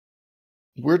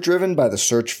We're driven by the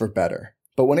search for better.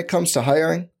 But when it comes to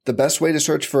hiring, the best way to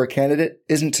search for a candidate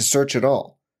isn't to search at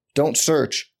all. Don't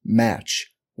search,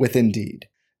 match with Indeed.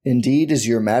 Indeed is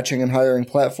your matching and hiring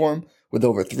platform with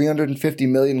over 350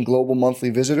 million global monthly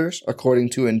visitors,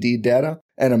 according to Indeed data,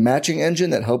 and a matching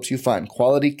engine that helps you find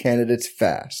quality candidates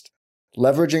fast.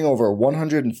 Leveraging over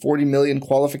 140 million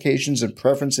qualifications and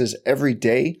preferences every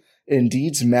day,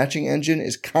 Indeed's matching engine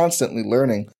is constantly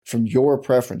learning from your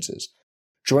preferences.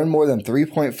 Join more than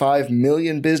 3.5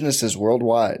 million businesses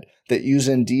worldwide that use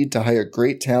Indeed to hire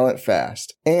great talent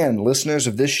fast. And listeners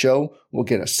of this show will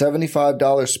get a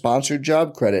 $75 sponsored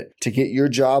job credit to get your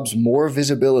jobs more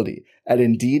visibility at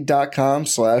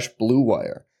Indeed.com/Blue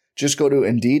Wire. Just go to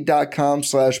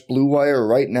Indeed.com/Blue Wire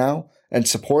right now and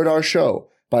support our show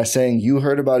by saying you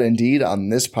heard about Indeed on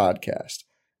this podcast.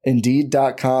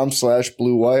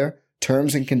 Indeed.com/Blue Wire.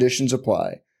 Terms and conditions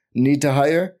apply. Need to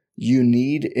hire? You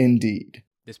need Indeed.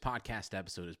 This podcast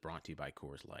episode is brought to you by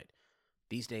Coors Light.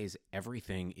 These days,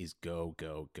 everything is go,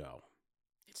 go, go.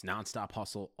 It's nonstop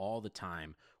hustle all the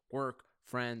time. Work,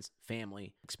 friends,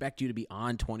 family, expect you to be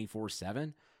on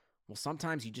 24/7. Well,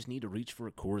 sometimes you just need to reach for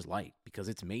a Coors Light because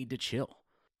it's made to chill.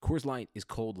 Coors Light is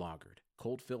cold lagered,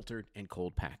 cold filtered, and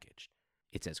cold packaged.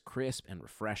 It's as crisp and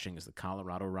refreshing as the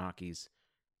Colorado Rockies.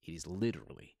 It is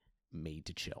literally made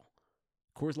to chill.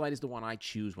 Coors Light is the one I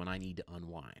choose when I need to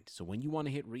unwind. So when you want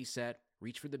to hit reset,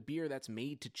 reach for the beer that's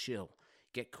made to chill.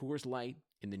 Get Coors Light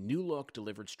in the new look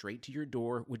delivered straight to your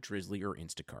door with Drizzly or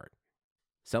Instacart.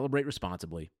 Celebrate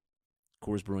responsibly.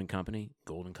 Coors Brewing Company,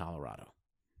 Golden, Colorado.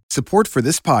 Support for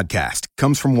this podcast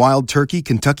comes from Wild Turkey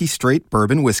Kentucky Straight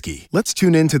Bourbon Whiskey. Let's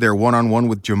tune in to their one-on-one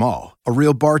with Jamal, a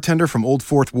real bartender from Old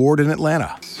Fourth Ward in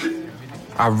Atlanta.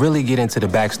 I really get into the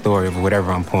backstory of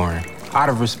whatever I'm pouring, out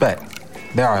of respect.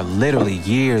 There are literally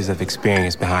years of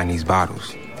experience behind these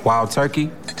bottles. Wild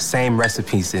Turkey, same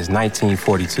recipe since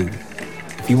 1942.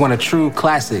 If you want a true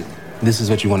classic, this is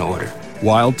what you want to order.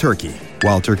 Wild Turkey.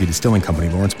 Wild Turkey Distilling Company,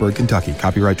 Lawrenceburg, Kentucky.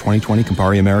 Copyright 2020,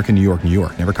 Campari American, New York, New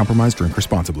York. Never compromise, drink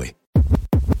responsibly.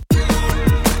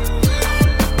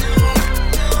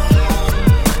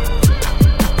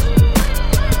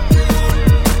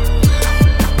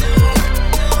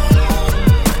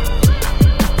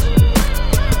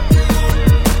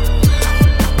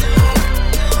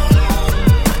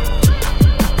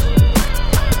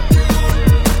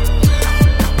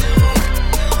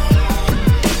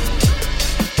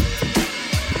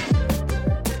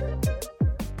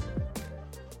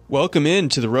 Welcome in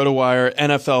to the RotoWire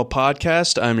NFL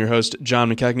podcast. I'm your host,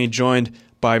 John McKechnie, joined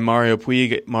by Mario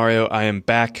Puig. Mario, I am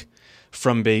back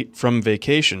from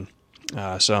vacation,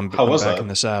 so I'm back in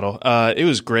the saddle. It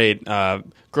was great.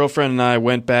 Girlfriend and I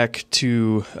went back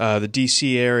to the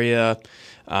D.C. area.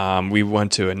 We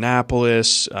went to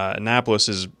Annapolis. Annapolis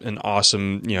is an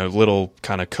awesome, little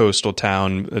kind of coastal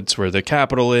town. It's where the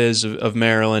capital is of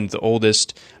Maryland, the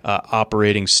oldest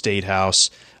operating state house.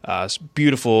 It's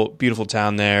beautiful, beautiful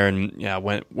town there, and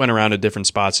went around to different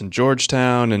spots in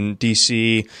Georgetown and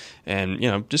DC,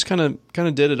 and just kind of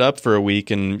did it up for a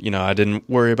week. And I didn't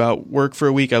worry about work for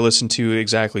a week. I listened to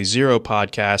exactly 0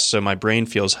 podcasts, so my brain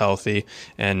feels healthy,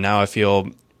 and now I feel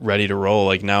ready to roll.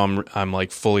 Like now I'm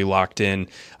like fully locked in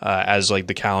as like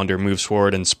the calendar moves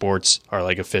forward and sports are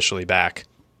like officially back.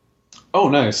 Oh,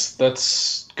 nice.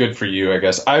 That's good for you, I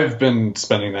guess. I've been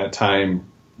spending that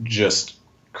time just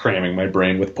cramming my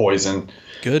brain with poison.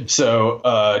 Good. So,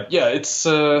 it's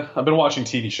I've been watching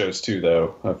TV shows too,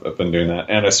 though. I've been doing that.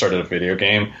 And I started a video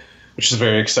game, which is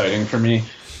very exciting for me.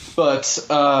 But,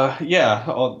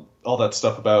 all that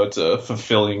stuff about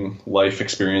fulfilling life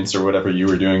experience or whatever you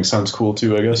were doing sounds cool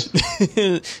too, I guess.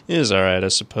 It is all right, I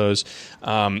suppose.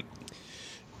 That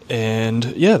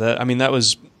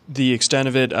was the extent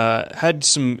of it.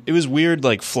 It was weird,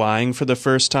 like flying for the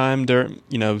first time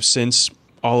since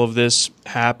all of this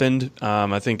happened.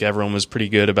 I think everyone was pretty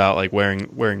good about like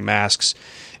wearing masks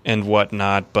and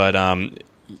whatnot, but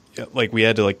like we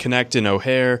had to like connect in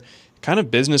O'Hare, kind of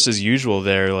business as usual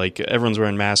there. Like everyone's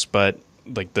wearing masks, but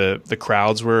like the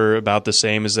crowds were about the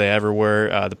same as they ever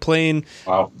were. The plane,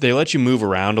 wow. They let you move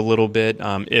around a little bit.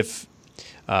 If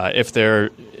there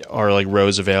are like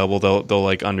rows available, they'll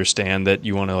like understand that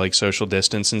you want to like social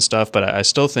distance and stuff. But I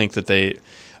still think that in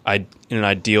an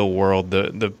ideal world,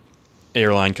 the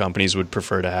airline companies would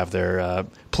prefer to have their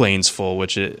planes full,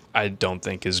 which I don't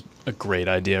think is a great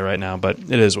idea right now, but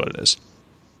it is what it is.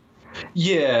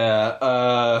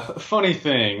 Yeah. Funny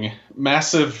thing,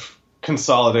 massive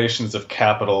consolidations of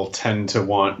capital tend to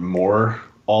want more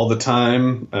all the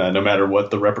time, no matter what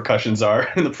the repercussions are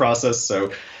in the process.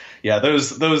 So Yeah,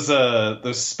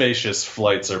 those spacious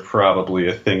flights are probably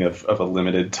a thing of a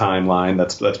limited timeline.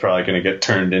 That's probably going to get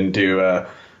turned into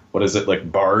what is it,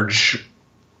 like barge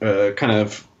kind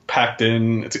of packed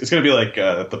in. It's going to be like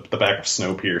the back of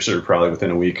Snowpiercer probably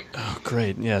within a week. Oh,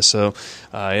 great. Yeah. So,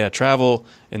 travel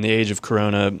in the age of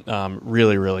Corona,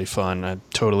 really, really fun. I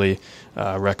totally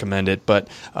recommend it. But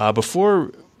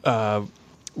before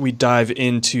we dive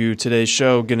into today's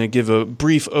show, going to give a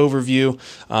brief overview.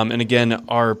 And again,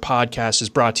 our podcast is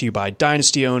brought to you by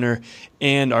Dynasty Owner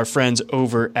and our friends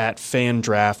over at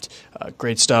FanDraft.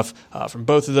 Great stuff from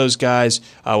both of those guys.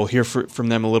 We'll hear from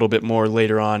them a little bit more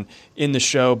later on in the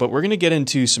show, but we're going to get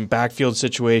into some backfield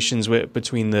situations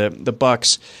between the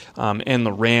Bucs and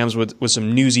the Rams with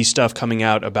some newsy stuff coming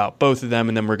out about both of them,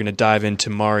 and then we're going to dive into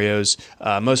Mario's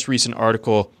most recent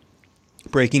article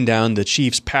breaking down the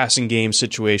Chiefs' passing game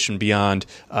situation beyond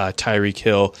Tyreek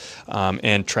Hill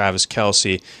and Travis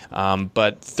Kelce.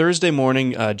 But Thursday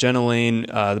morning, Jenna Lane,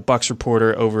 the Bucs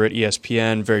reporter over at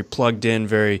ESPN, very plugged in,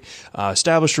 very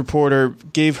established reporter,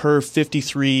 gave her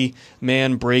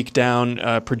 53-man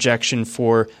breakdown projection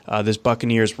for this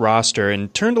Buccaneers roster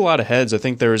and turned a lot of heads. I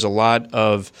think there was a lot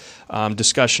of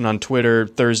discussion on Twitter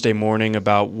Thursday morning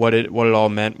about what it all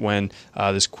meant when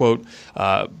this quote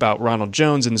about Ronald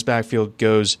Jones in this backfield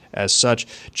goes as such.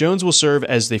 Jones will serve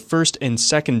as the first and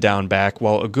second down back,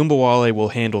 while Ogunbowale will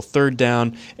handle third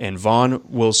down, and Vaughn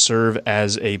will serve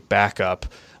as a backup.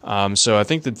 So I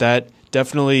think that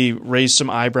definitely raised some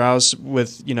eyebrows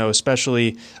with,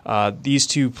 especially these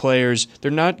two players. They're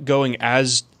not going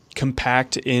as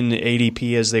compact in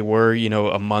ADP as they were,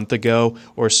 a month ago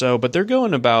or so, but they're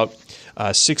going about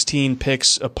 16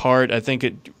 picks apart. I think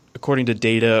according to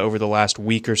data over the last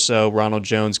week or so, Ronald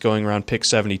Jones going around pick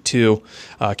 72,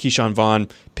 Keyshawn Vaughn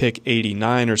pick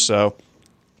 89 or so.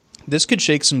 This could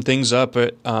shake some things up,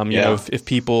 if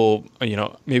people,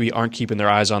 maybe aren't keeping their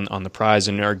eyes on the prize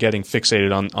and are getting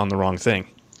fixated on the wrong thing.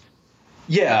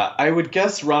 Yeah, I would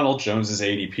guess Ronald Jones's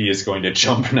ADP is going to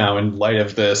jump now in light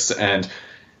of this, and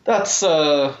that's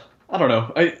I don't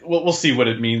know. We'll see what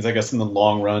it means, I guess, in the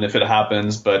long run if it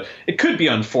happens. But it could be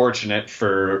unfortunate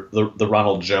for the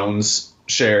Ronald Jones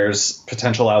shares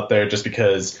potential out there, just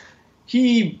because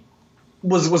he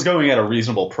was going at a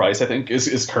reasonable price. I think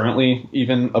is currently,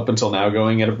 even up until now,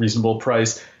 going at a reasonable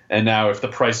price. And now if the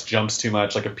price jumps too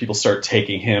much, like if people start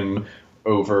taking him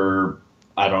over,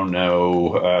 I don't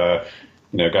know,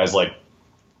 guys like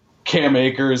Cam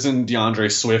Akers and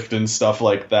DeAndre Swift and stuff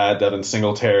like that, Devin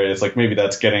Singletary, it's like maybe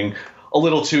that's getting a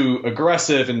little too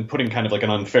aggressive and putting kind of like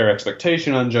an unfair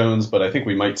expectation on Jones, but I think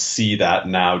we might see that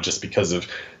now just because of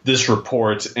this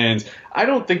report. And I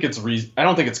don't think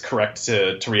it's correct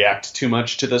to react too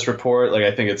much to this report. Like,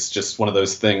 I think it's just one of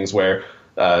those things where,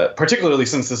 particularly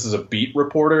since this is a beat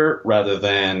reporter rather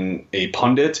than a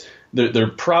pundit, they're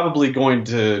probably going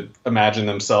to imagine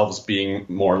themselves being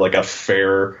more like a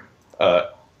fair,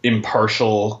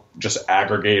 impartial, just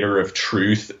aggregator of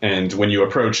truth. And when you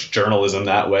approach journalism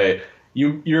that way,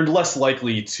 you're less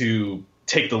likely to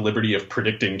take the liberty of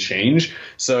predicting change.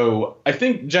 So I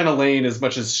think Jenna Lane, as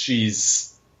much as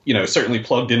she's, certainly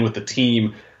plugged in with the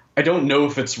team, I don't know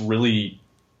if it's really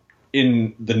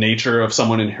in the nature of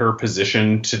someone in her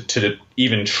position to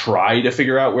even try to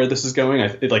figure out where this is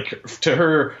going. To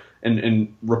her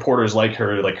and reporters like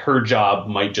her job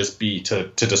might just be to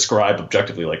describe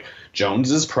objectively, like,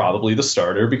 Jones is probably the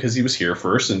starter because he was here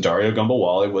first, and Dario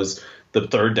Ogunbowale was the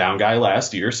third down guy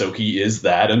last year, so he is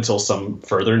that until some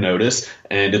further notice,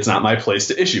 and it's not my place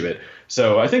to issue it.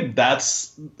 So I think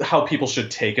that's how people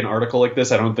should take an article like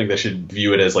this. I don't think they should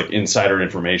view it as like insider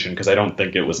information, because I don't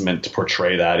think it was meant to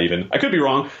portray that even. I could be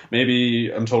wrong. Maybe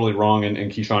I'm totally wrong, and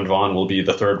Keyshawn Vaughn will be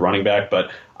the third running back,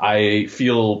 but I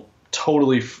feel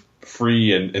totally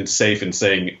free and safe in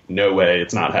saying no way,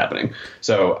 it's not happening.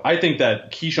 So I think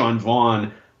that Keyshawn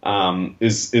Vaughn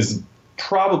is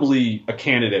probably a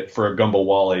candidate for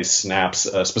Ogunbowale snaps,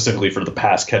 specifically for the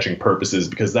pass catching purposes,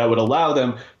 because that would allow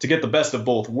them to get the best of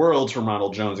both worlds from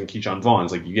Ronald Jones and Keyshawn Vaughn.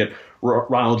 It's like you get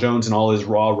Ronald Jones and all his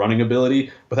raw running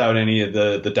ability without any of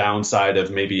the downside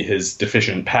of maybe his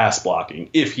deficient pass blocking,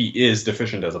 if he is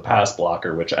deficient as a pass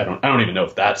blocker, which I don't even know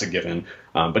if that's a given.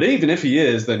 But even if he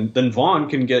is, then Vaughn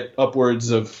can get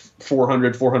upwards of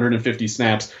 450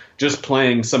 snaps just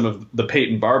playing some of the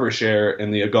Peyton Barber share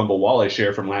and the Ogunbowale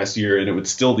share from last year, and it would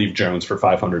still leave Jones for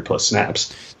 500 plus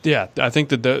snaps. Yeah, I think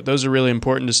that those are really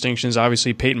important distinctions.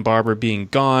 Obviously, Peyton Barber being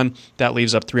gone, that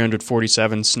leaves up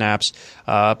 347 snaps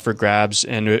up for grabs.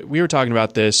 And we were talking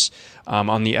about this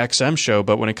on the XM show,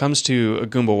 but when it comes to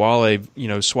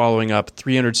Ogunbowale, swallowing up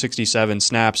 367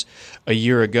 snaps a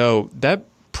year ago, that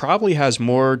probably has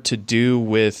more to do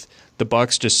with the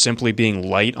Bucs just simply being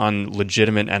light on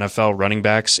legitimate NFL running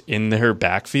backs in their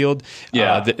backfield.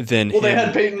 Yeah. They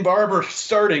had Peyton Barber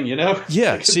starting,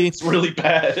 Yeah, see, it's really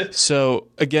bad. So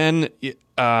again,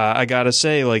 I gotta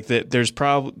say, like that,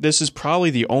 this is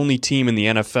probably the only team in the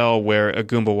NFL where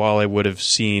Ogunbowale would have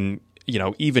seen,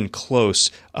 even close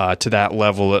to that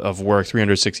level of work,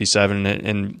 367.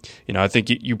 And I think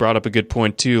you brought up a good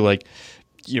point too. Like,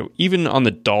 even on the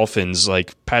Dolphins,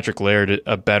 like Patrick Laird,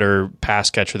 a better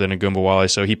pass catcher than Ogunbowale,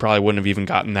 so he probably wouldn't have even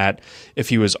gotten that if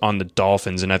he was on the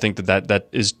Dolphins. And I think that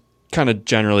is kind of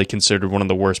generally considered one of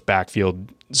the worst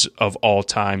backfields of all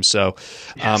time. So,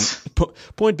 yes.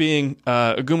 Point being,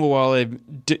 Ogunbowale,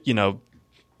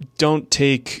 don't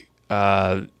take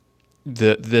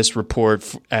this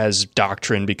report as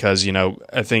doctrine, because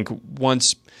I think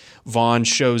once Vaughn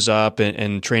shows up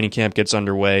and training camp gets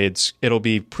underway, it'll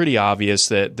be pretty obvious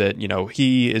that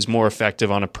he is more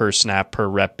effective on a per snap, per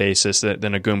rep basis than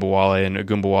Ogunbowale. And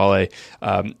Ogunbowale,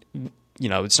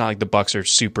 it's not like the Bucs are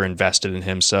super invested in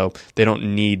him, so they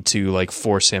don't need to like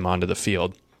force him onto the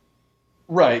field.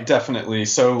 Right, definitely.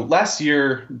 So last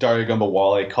year, Dare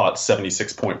Ogunbowale caught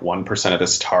 76.1% of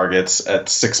his targets at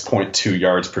 6.2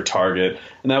 yards per target,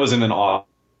 and that was in an off.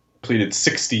 Completed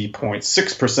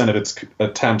 60.6% of its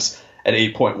attempts at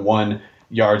 8.1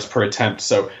 yards per attempt.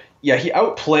 So, yeah, he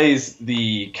outplays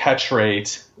the catch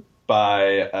rate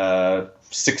by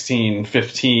 16,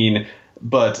 15,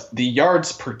 but the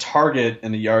yards per target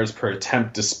and the yards per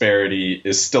attempt disparity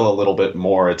is still a little bit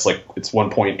more. It's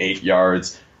 1.8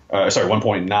 yards,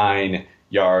 1.9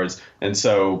 yards. And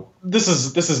so this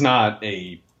is not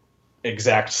a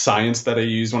exact science that I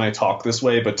use when I talk this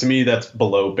way, but to me that's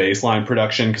below baseline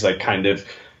production, because I kind of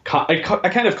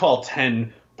call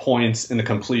 10 points in the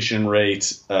completion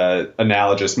rate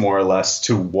analogous more or less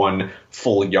to 1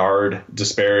 full yard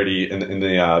disparity in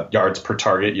the yards per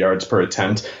target, yards per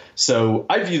attempt. So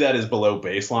I view that as below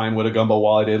baseline what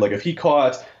Ogunbowale did. Like if he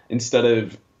caught, instead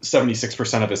of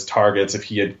 76% of his targets, if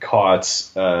he had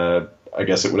caught I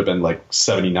guess it would have been like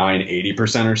 79,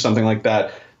 80% or something like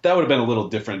that, that would have been a little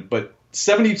different. But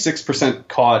 76%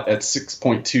 caught at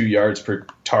 6.2 yards per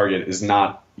target is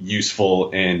not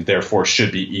useful, and therefore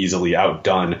should be easily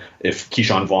outdone if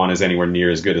Keyshawn Vaughn is anywhere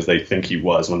near as good as they think he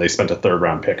was when they spent a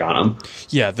 3rd-round pick on him.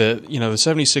 Yeah, the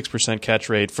 76% catch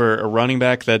rate for a running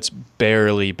back, that's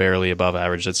barely above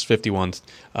average. That's 51th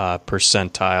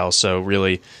percentile. So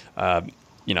really,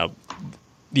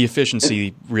 the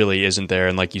efficiency really isn't there.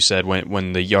 And like you said,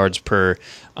 when the yards per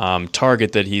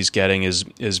target that he's getting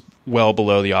is well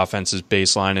below the offense's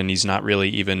baseline, and he's not really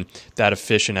even that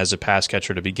efficient as a pass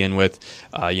catcher to begin with,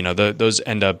 those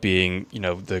end up being,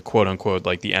 the quote unquote,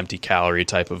 like the empty calorie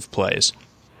type of plays.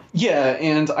 Yeah,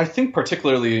 and I think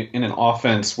particularly in an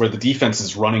offense where the defense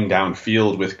is running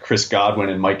downfield with Chris Godwin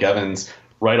and Mike Evans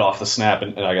right off the snap,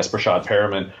 and I guess Brashad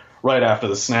Perriman right after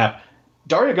the snap,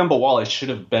 Dare Ogunbowale should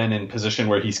have been in position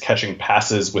where he's catching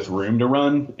passes with room to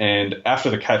run. And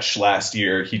after the catch last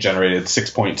year, he generated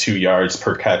 6.2 yards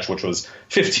per catch, which was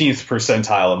 15th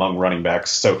percentile among running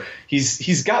backs. So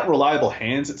he's got reliable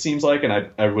hands, it seems like. And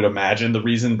I would imagine the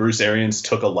reason Bruce Arians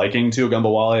took a liking to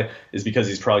Ogunbowale is because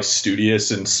he's probably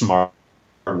studious and smart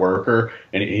worker,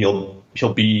 and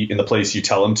he'll be in the place you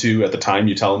tell him to at the time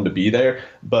you tell him to be there.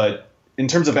 But in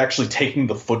terms of actually taking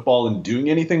the football and doing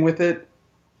anything with it,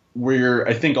 we're,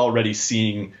 I think, already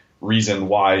seeing reason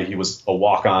why he was a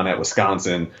walk-on at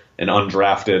Wisconsin and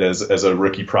undrafted as a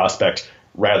rookie prospect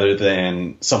rather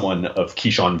than someone of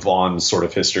Keyshawn Vaughn's sort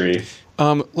of history.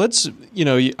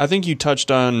 I think you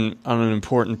touched on an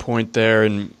important point there,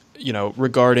 and,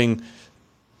 regarding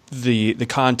the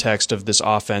context of this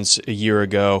offense a year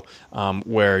ago,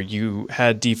 where you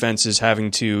had defenses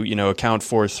having to, account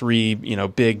for 3,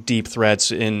 big deep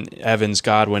threats in Evans,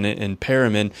 Godwin, and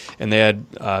Perriman, and they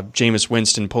had Jameis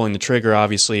Winston pulling the trigger,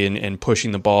 obviously, and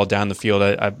pushing the ball down the field.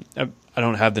 I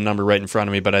don't have the number right in front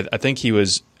of me, but I think he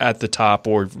was at the top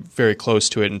or very close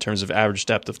to it in terms of average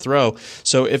depth of throw.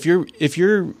 So if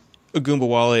you're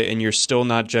Ogunbowale and you're still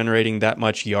not generating that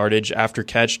much yardage after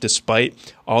catch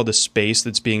despite all the space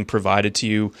that's being provided to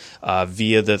you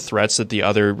via the threats that the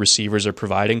other receivers are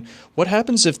providing, what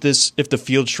happens if the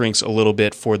field shrinks a little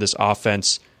bit for this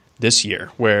offense this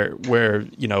year, where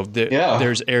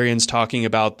there's Arians talking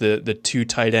about the 2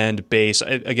 tight end base?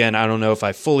 Again, I don't know if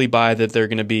I fully buy that they're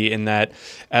going to be in that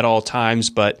at all times,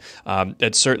 but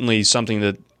it's certainly something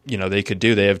that they could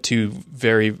do. They have two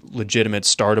very legitimate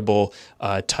startable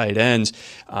tight ends,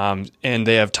 and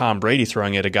they have Tom Brady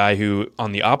throwing at a guy who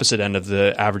on the opposite end of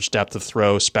the average depth of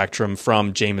throw spectrum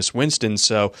from Jameis Winston.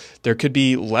 So there could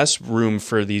be less room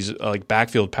for these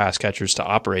backfield pass catchers to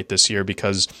operate this year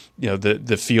because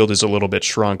the field is a little bit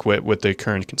shrunk with the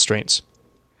current constraints.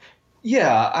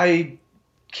 Yeah, I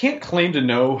can't claim to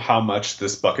know how much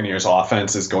this Buccaneers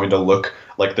offense is going to look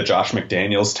like the Josh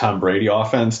McDaniels Tom Brady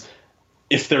offense.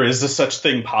 If there is a such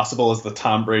thing possible as the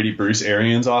Tom Brady Bruce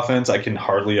Arians offense, I can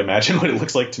hardly imagine what it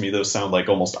looks like. To me, those sound like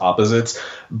almost opposites.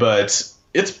 But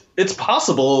it's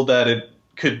possible that it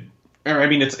could, or I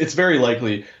mean, it's very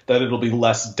likely that it'll be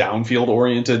less downfield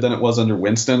oriented than it was under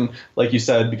Winston, like you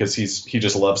said, because he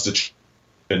just loves to.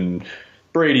 And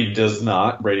Brady does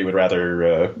not. Brady would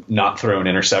rather not throw an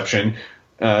interception.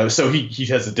 So he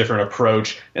has a different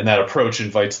approach, and that approach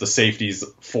invites the safeties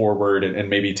forward and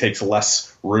maybe takes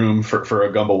less room for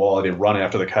Ogunbowale to run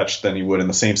after the catch than he would in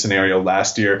the same scenario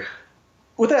last year.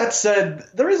 With that said,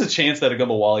 there is a chance that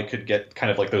Ogunbowale could get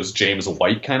kind of like those James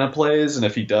White kind of plays, and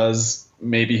if he does,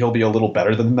 maybe he'll be a little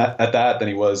better than that than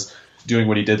he was doing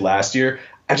what he did last year.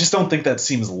 I just don't think that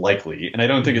seems likely, and I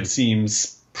don't think it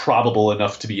seems probable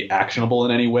enough to be actionable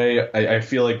in any way. I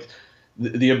feel like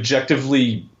the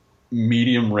objectively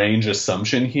medium range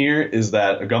assumption here is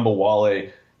that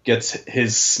Ogunbowale gets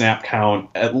his snap count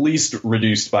at least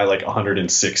reduced by like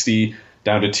 160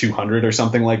 down to 200 or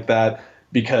something like that,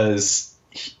 because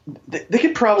they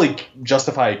could probably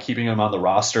justify keeping him on the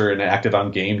roster and active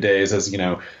on game days as,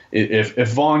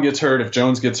 if Vaughn gets hurt, if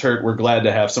Jones gets hurt, we're glad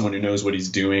to have someone who knows what he's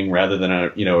doing rather than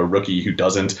a rookie who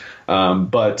doesn't.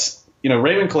 But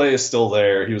Raymond Clay is still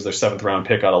there. He was their 7th round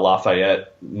pick out of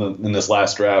Lafayette in this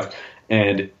last draft.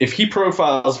 And if he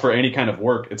profiles for any kind of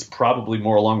work, it's probably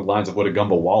more along the lines of what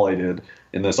Ogunbowale did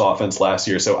in this offense last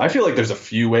year. So I feel like there's a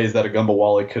few ways that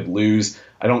Ogunbowale could lose.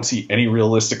 I don't see any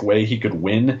realistic way he could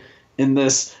win in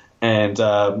this. And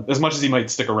as much as he might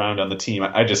stick around on the team,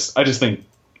 I just think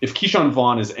if Keyshawn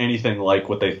Vaughn is anything like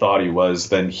what they thought he was,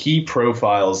 then he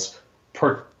profiles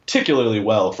particularly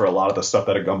well for a lot of the stuff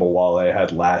that Ogunbowale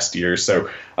had last year. So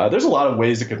there's a lot of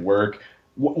ways it could work.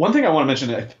 One thing I want to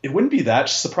mention, it wouldn't be that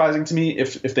surprising to me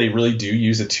if they really do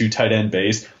use a 2 tight end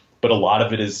base, but a lot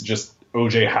of it is just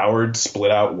O.J. Howard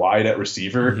split out wide at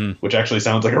receiver, which actually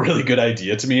sounds like a really good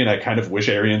idea to me, and I kind of wish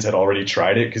Arians had already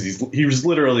tried it because he was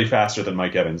literally faster than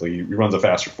Mike Evans. Like he runs a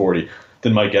faster 40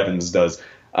 than Mike Evans does.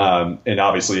 And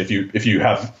obviously, if you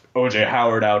have O.J.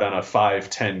 Howard out on a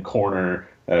 5'10" corner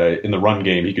in the run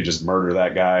game, he could just murder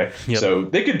that guy. Yep. So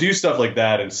they could do stuff like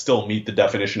that and still meet the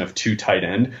definition of 2 tight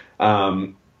end.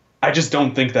 I just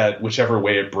don't think that whichever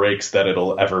way it breaks that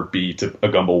it'll ever be to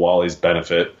Ogunbowale's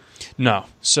benefit. No.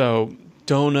 So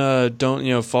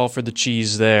don't fall for the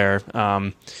cheese there,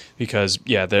 because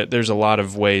there's a lot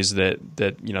of ways that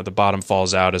the bottom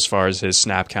falls out as far as his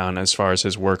snap count, as far as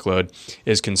his workload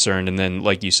is concerned. And then,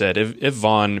 like you said, if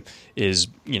Vaughn is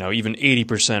even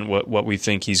 80% what we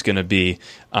think he's going to be,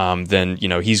 then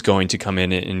he's going to come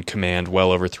in and command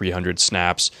well over 300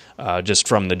 snaps just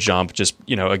from the jump. Just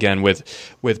again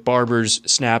with Barber's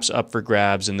snaps up for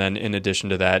grabs, and then in addition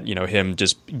to that, him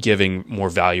just giving more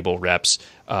valuable reps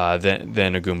than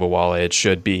Ogunbowale. It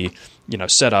should be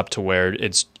set up to where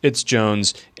it's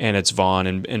Jones and it's Vaughn,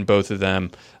 and both of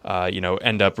them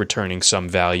end up returning some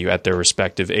value at their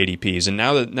respective ADPs. And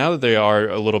now that they are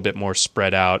a little bit more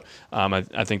spread out,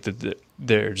 I think that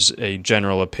there's a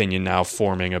general opinion now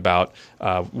forming about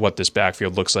what this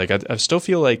backfield looks like. I still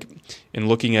feel like in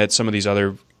looking at some of these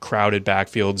other crowded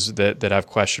backfields that have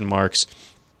question marks,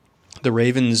 the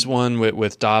Ravens one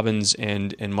with Dobbins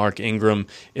and Mark Ingram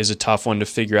is a tough one to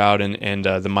figure out, and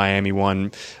the Miami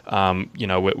one,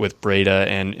 with Breida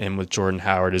and with Jordan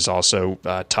Howard is also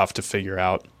tough to figure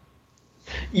out.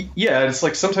 Yeah, it's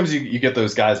like sometimes you get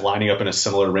those guys lining up in a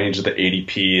similar range of the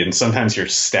ADP, and sometimes your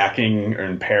stacking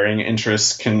or pairing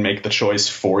interests can make the choice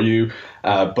for you.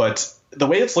 But the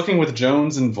way it's looking with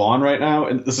Jones and Vaughn right now,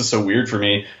 and this is so weird for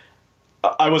me,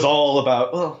 I was all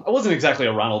about, well, I wasn't exactly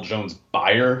a Ronald Jones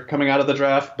buyer coming out of the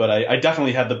draft, but I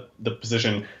definitely had the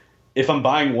position, if I'm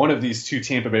buying one of these 2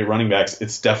 Tampa Bay running backs,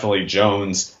 it's definitely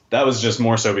Jones. That was just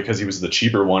more so because he was the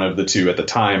cheaper one of the 2 at the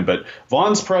time. But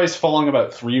Vaughn's price falling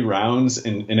about 3 rounds,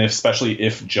 and especially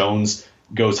if Jones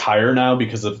goes higher now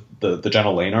because of the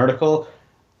Jenna Lane article,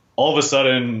 all of a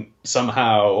sudden,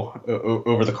 somehow,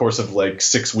 over the course of like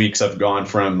 6 weeks, I've gone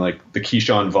from like the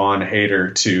Keyshawn Vaughn hater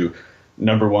to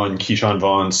number 1 Keyshawn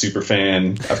Vaughn super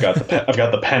fan. I've got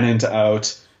the pennant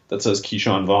out that says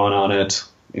Keyshawn Vaughn on it,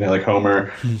 like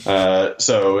Homer.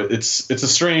 So it's a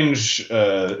strange.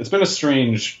 It's been a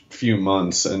strange few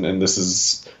months, and this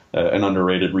is an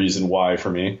underrated reason why for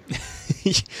me.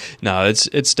 No,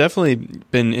 it's definitely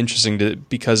been interesting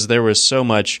because there was so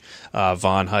much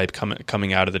Vaughn hype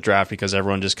coming out of the draft, because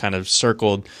everyone just kind of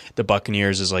circled the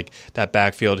Buccaneers as like that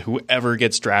backfield. Whoever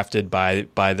gets drafted by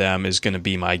them is going to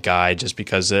be my guy, just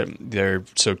because they're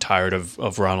so tired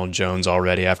of Ronald Jones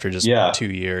already after just 2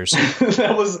 years.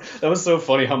 That was so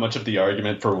funny how much of the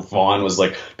argument for Vaughn was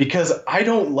like, because I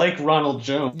don't like Ronald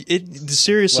Jones.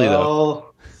 Seriously though.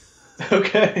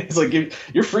 Okay, it's like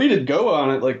you're free to go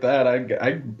on it like that.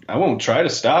 I won't try to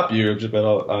stop you,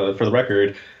 but for the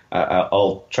record,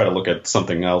 I'll try to look at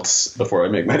something else before I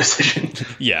make my decision.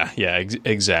 Yeah,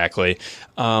 exactly.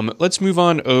 Let's move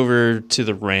on over to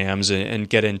the Rams and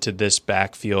get into this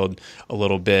backfield a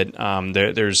little bit.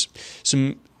 There's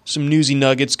some newsy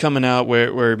nuggets coming out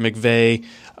where McVay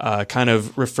kind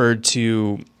of referred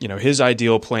to, his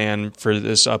ideal plan for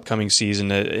this upcoming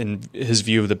season in his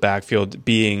view of the backfield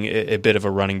being a bit of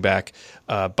a running back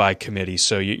by committee.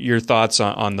 So your thoughts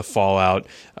on the fallout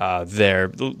there?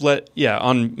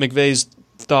 On McVay's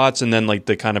thoughts, and then like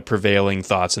the kind of prevailing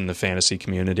thoughts in the fantasy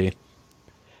community.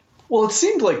 Well, it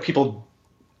seemed like people,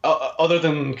 other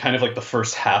than kind of like the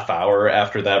first half hour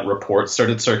after that report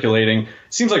started circulating, it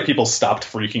seems like people stopped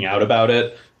freaking out about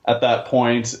it at that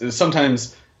point.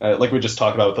 Sometimes, like we just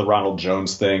talked about with the Ronald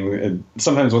Jones thing, and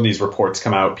sometimes when these reports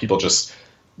come out, people just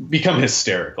become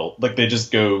hysterical. Like they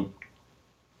just go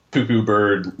poo-poo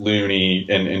bird, loony,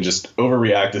 and just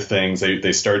overreact to things.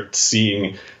 They start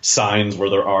seeing signs where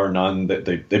there are none.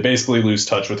 They basically lose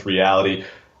touch with reality.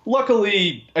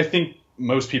 Luckily, I think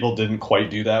most people didn't quite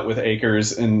do that with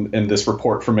Akers in this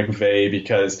report from McVay,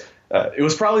 because it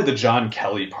was probably the John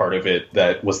Kelly part of it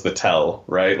that was the tell,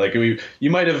 right? Like you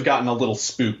might have gotten a little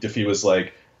spooked if he was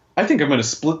like, I think I'm going to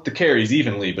split the carries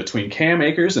evenly between Cam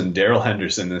Akers and Darrell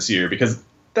Henderson this year, because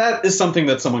that is something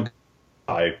that someone could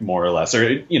buy more or less,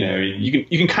 or you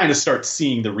can kind of start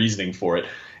seeing the reasoning for it.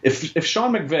 If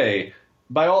Sean McVay,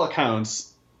 by all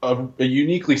accounts, a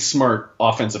uniquely smart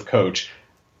offensive coach,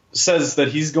 says that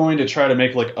he's going to try to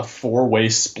make like a 4-way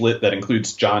split that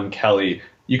includes John Kelly,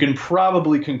 you can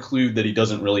probably conclude that he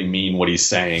doesn't really mean what he's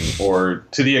saying, or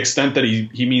to the extent that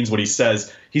he means what he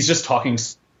says, he's just talking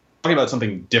about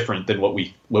something different than what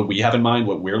we have in mind,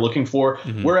 what we're looking for.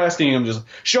 Mm-hmm. We're asking him just,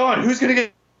 Sean, who's going to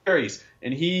get carries?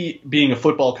 And he, being a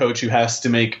football coach who has to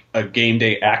make a game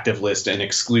day active list and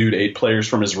exclude 8 players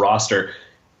from his roster,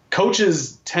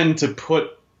 coaches tend to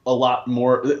put a lot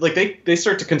more, like they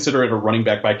start to consider it a running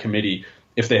back by committee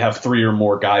if they have 3 or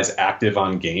more guys active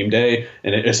on game day,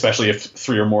 and especially if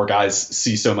 3 or more guys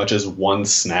see so much as 1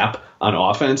 snap on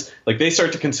offense. Like they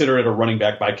start to consider it a running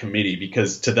back by committee,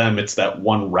 because to them it's that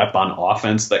 1 rep on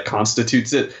offense that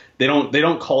constitutes it. They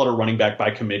don't call it a running back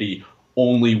by committee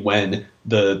only when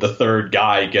the third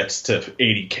guy gets to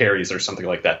 80 carries or something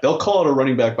like that. They'll call it a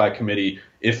running back by committee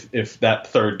if that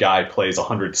third guy plays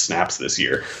 100 snaps this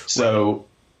year. So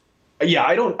yeah,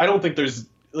 I don't think there's,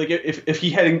 like, if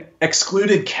he had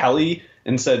excluded Kelly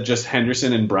and said just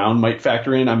Henderson and Brown might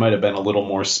factor in, I might have been a little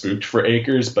more spooked for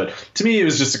Akers. But to me, it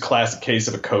was just a classic case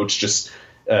of a coach just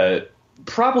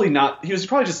probably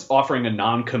just offering a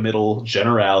non-committal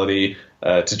generality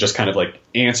to just kind of like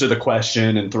answer the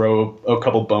question and throw a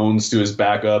couple bones to his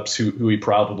backups who he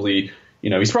probably,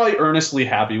 he's probably earnestly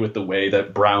happy with the way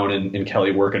that Brown and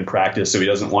Kelly work in practice, so he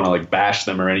doesn't want to like bash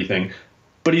them or anything.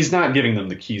 But he's not giving them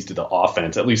the keys to the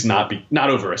offense, at least not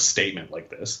over a statement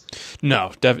like this.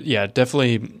 No,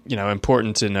 definitely,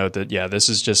 important to note that, this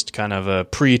is just kind of a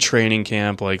pre-training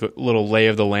camp, like a little lay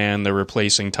of the land. They're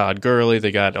replacing Todd Gurley. They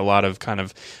got a lot of kind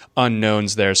of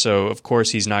unknowns there. So, of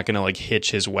course, he's not going to like hitch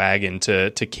his wagon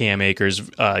to Cam Akers,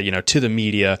 to the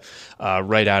media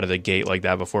right out of the gate like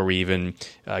that before we even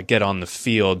get on the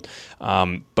field.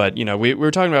 But, we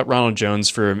were talking about Ronald Jones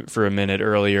for a minute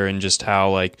earlier, and just how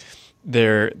like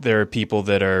there are people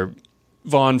that are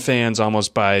Vaughn fans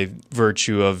almost by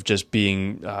virtue of just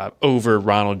being over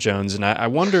Ronald Jones, and I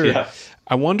wonder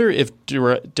if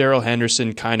Darrell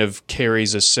Henderson kind of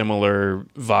carries a similar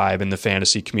vibe in the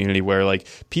fantasy community, where like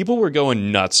people were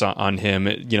going nuts on him.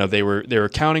 They were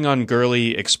counting on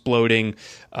Gurley exploding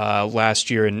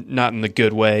last year, and not in the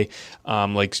good way,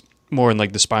 like more in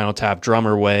like the Spinal Tap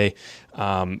drummer way.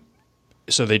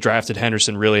 So they drafted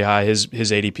Henderson really high. His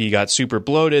ADP got super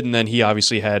bloated, and then he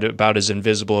obviously had about as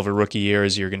invisible of a rookie year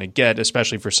as you're going to get,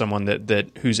 especially for someone that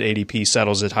whose ADP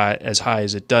settles as high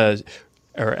as it does,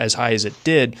 or as high as it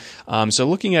did. So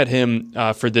looking at him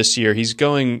for this year, he's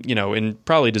going, and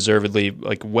probably deservedly,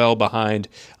 like well behind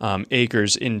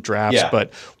Akers in drafts. Yeah.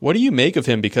 But what do you make of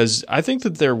him? Because I think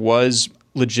that there was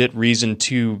legit reason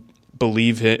to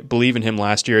believe in him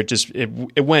last year.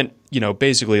 It went,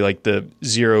 basically like the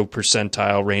 0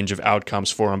 percentile range of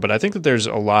outcomes for him. But I think that there's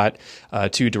a lot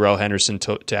to Darrell Henderson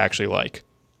to actually like.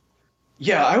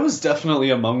 Yeah, I was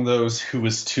definitely among those who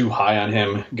was too high on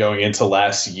him going into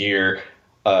last year.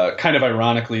 Kind of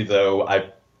ironically, though,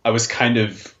 I was kind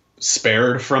of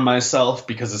spared from myself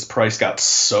because his price got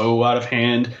so out of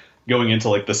hand going into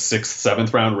like the 6th,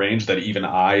 7th round range that even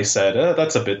I said,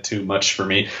 that's a bit too much for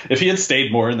me. If he had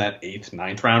stayed more in that 8th,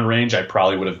 9th round range, I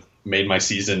probably would have made my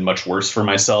season much worse for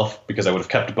myself because I would have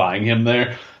kept buying him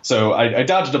there. So I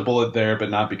dodged a bullet there, but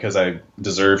not because I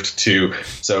deserved to.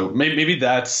 So maybe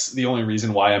that's the only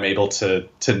reason why I'm able to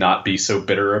not be so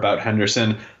bitter about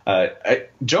Henderson.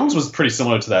 Jones was pretty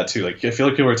similar to that too. Like I feel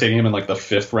like people were taking him in like the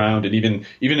 5th round, and even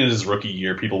in his rookie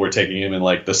year, people were taking him in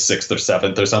like the 6th or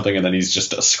 7th or something, and then he's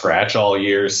just a scratch all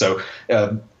year. So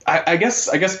I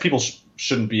guess people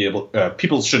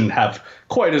shouldn't have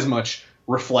quite as much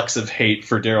reflexive hate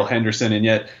for Darrell Henderson, and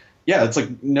yet, yeah, it's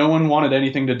like no one wanted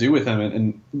anything to do with him,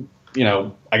 and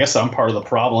I guess I'm part of the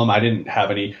problem. I didn't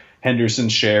have any Henderson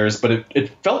shares, but it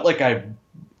felt like I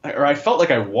felt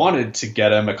like I wanted to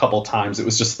get him a couple times. It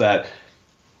was just that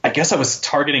I guess I was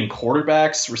targeting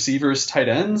quarterbacks, receivers, tight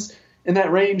ends in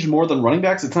that range more than running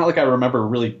backs. It's not like I remember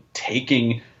really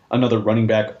taking another running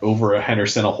back over a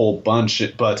Henderson a whole bunch,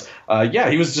 but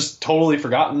he was just totally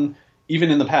forgotten. Even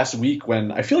in the past week,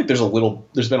 when I feel like there's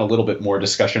been a little bit more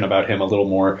discussion about him, a little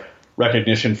more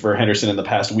recognition for Henderson in the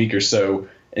past week or so,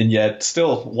 and yet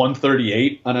still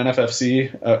 138 on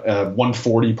NFFC,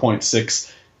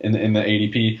 140.6 in the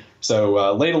ADP.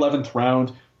 So late 11th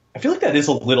round. I feel like that is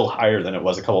a little higher than it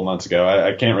was a couple months ago.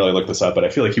 I can't really look this up, but I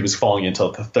feel like he was falling into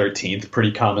the 13th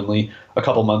pretty commonly a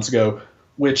couple months ago.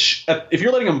 Which, if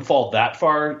you're letting him fall that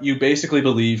far, you basically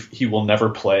believe he will never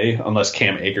play unless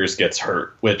Cam Akers gets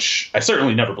hurt, which I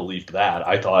certainly never believed that.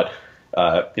 I thought,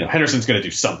 Henderson's going to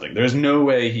do something. There's no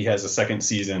way he has a second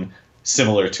season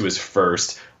similar to his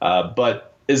first.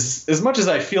 But as much as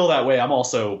I feel that way, I'm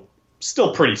also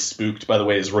still pretty spooked by the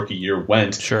way his rookie year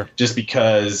went. Sure. Just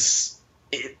because,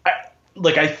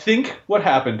 I think what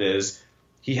happened is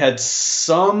he had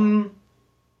some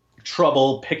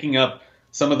trouble picking up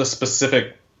some of the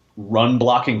specific run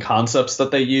blocking concepts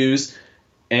that they use.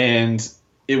 And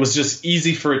it was just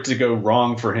easy for it to go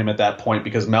wrong for him at that point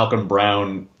because Malcolm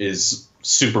Brown is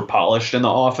super polished in the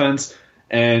offense.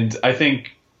 And I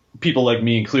think people like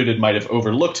me included might have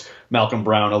overlooked Malcolm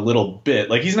Brown a little bit.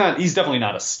 Like he's definitely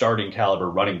not a starting caliber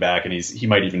running back, and he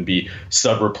might even be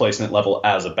sub replacement level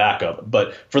as a backup.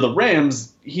 But for the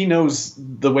Rams, he knows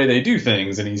the way they do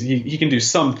things, and he can do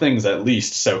some things at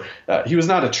least. So he was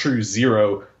not a true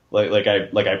zero like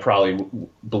I probably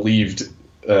believed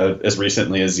as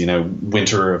recently as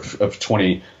winter of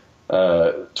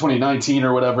 2019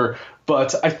 or whatever.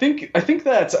 But I think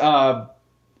that.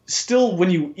 Still,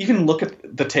 when you even look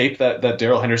at the tape that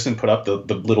Darrell Henderson put up, the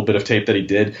little bit of tape that he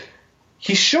did,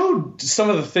 he showed some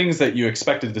of the things that you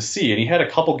expected to see. And he had a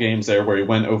couple games there where he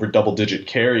went over double-digit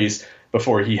carries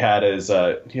before he had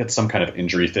some kind of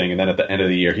injury thing. And then at the end of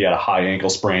the year, he had a high ankle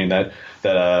sprain that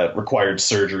required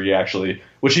surgery, actually,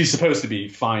 which he's supposed to be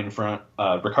fine from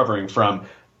recovering from.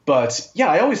 But, yeah,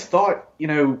 I always thought,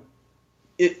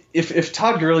 if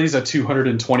Todd Gurley's a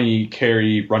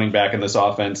 220-carry running back in this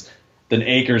offense, then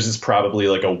Akers is probably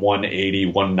like a 180,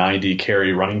 190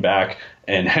 carry running back,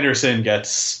 and Henderson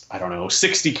gets,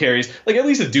 60 carries, like at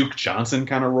least a Duke Johnson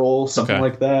kind of role, something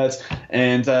like that.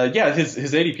 And his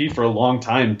ADP for a long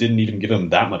time didn't even give him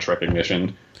that much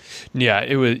recognition. Yeah,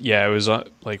 it was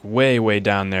like way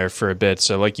down there for a bit.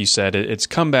 So like you said, it's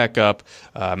come back up.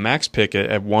 Max pick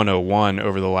at 101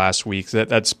 over the last week.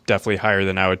 That's definitely higher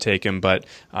than I would take him. But,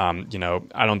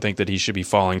 I don't think that he should be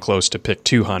falling close to pick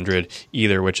 200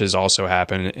 either, which has also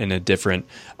happened in a different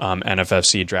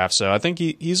NFFC draft. So I think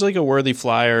he's like a worthy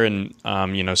flyer and,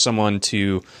 someone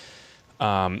to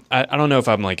I don't know if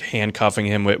I'm like handcuffing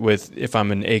him with if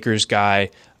I'm an Akers guy.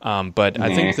 But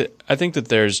I think that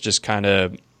there's just kind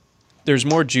of there's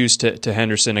more juice to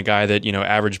Henderson, a guy that,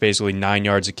 averaged basically 9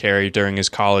 yards a carry during his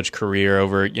college career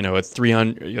over, a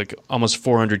 300, like almost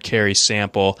 400 carry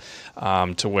sample,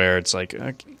 to where it's like,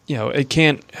 it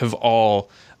can't have all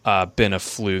been a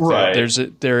fluke. Right.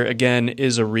 There again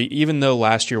is even though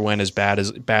last year went as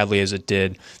badly as it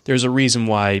did, there's a reason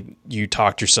why you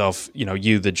talked yourself,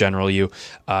 the general,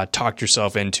 talked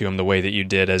yourself into him the way that you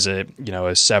did as a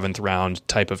 7th round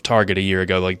type of target a year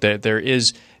ago. Like there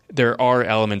is there are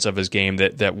elements of his game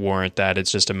that warrant that.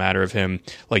 It's just a matter of him,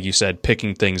 like you said,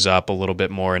 picking things up a little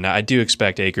bit more. And I do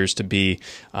expect Akers to be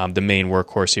the main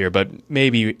workhorse here, but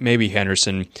maybe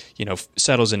Henderson,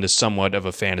 settles into somewhat of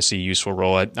a fantasy useful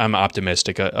role. I'm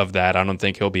optimistic of that. I don't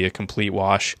think he'll be a complete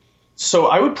wash. So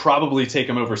I would probably take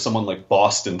him over someone like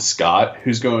Boston Scott,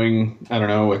 who's going, I don't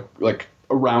know, like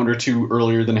a round or two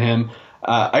earlier than him.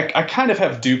 I kind of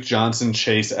have Duke Johnson,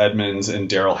 Chase Edmonds, and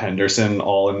Darrell Henderson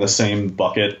all in the same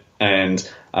bucket.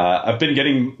 And I've been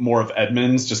getting more of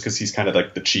Edmonds just because he's kind of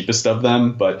like the cheapest of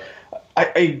them. But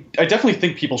I definitely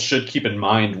think people should keep in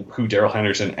mind who Darrell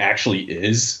Henderson actually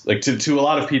is. Like to a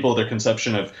lot of people, their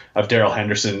conception of Darrell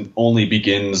Henderson only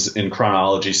begins in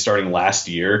chronology starting last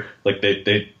year. Like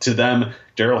to them,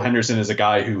 Darrell Henderson is a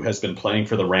guy who has been playing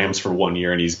for the Rams for 1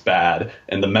 year and he's bad.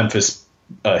 And the Memphis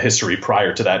history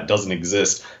prior to that doesn't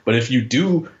exist. But if you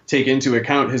do take into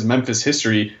account his Memphis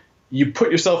history, you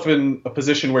put yourself in a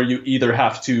position where you either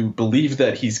have to believe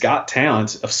that he's got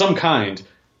talent of some kind.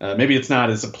 Maybe it's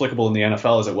not as applicable in the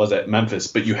NFL as it was at Memphis,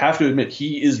 but you have to admit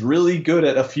he is really good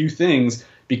at a few things,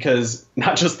 because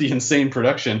not just the insane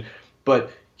production,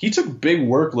 but he took big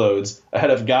workloads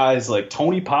ahead of guys like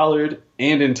Tony Pollard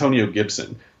and Antonio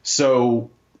Gibson.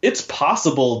 So it's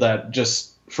possible that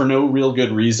just for no real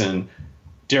good reason,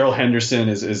 Darrell Henderson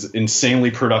is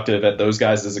insanely productive at those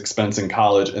guys' expense in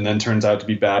college and then turns out to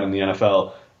be bad in the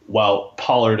NFL, while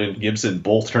Pollard and Gibson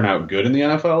both turn out good in the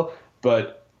NFL.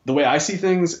 But the way I see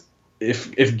things,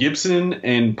 if Gibson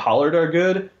and Pollard are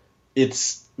good,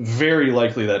 it's very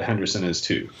likely that Henderson is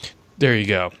too. There you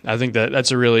go. I think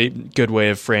that's a really good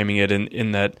way of framing it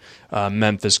in that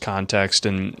Memphis context.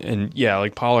 And yeah,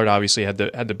 like Pollard obviously had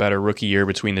the better rookie year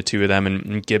between the two of them,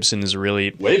 and Gibson is a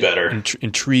really way better,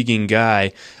 intriguing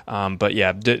guy. But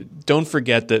yeah, don't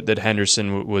forget that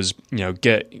Henderson was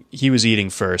he was eating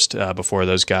first before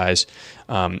those guys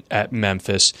at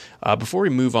Memphis. Before we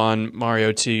move on,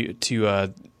 Mario, to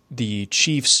the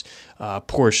Chiefs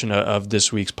portion of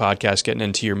this week's podcast, getting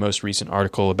into your most recent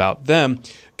article about them.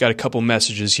 Got a couple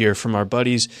messages here from our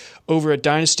buddies over at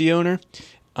Dynasty Owner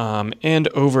and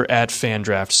over at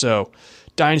FanDraft. So,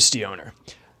 Dynasty Owner.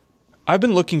 I've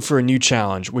been looking for a new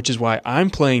challenge, which is why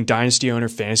I'm playing Dynasty Owner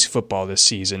Fantasy Football this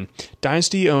season.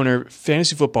 Dynasty Owner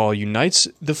Fantasy Football unites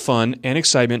the fun and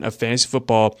excitement of fantasy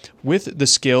football with the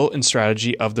skill and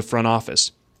strategy of the front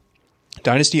office.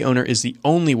 Dynasty Owner is the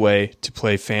only way to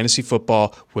play fantasy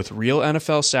football with real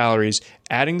NFL salaries,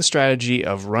 adding the strategy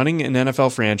of running an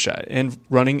NFL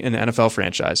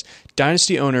franchise.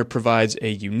 Dynasty Owner provides a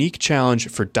unique challenge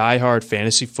for diehard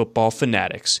fantasy football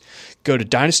fanatics. Go to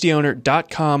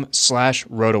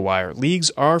dynastyowner.com/RotoWire.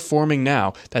 Leagues are forming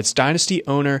now. That's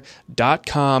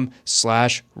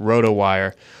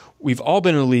dynastyowner.com/RotoWire. We've all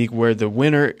been in a league where the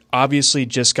winner obviously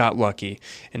just got lucky.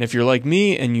 And if you're like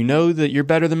me and you know that you're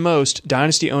better than most,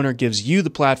 Dynasty Owner gives you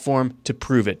the platform to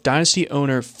prove it. Dynasty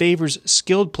Owner favors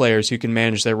skilled players who can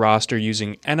manage their roster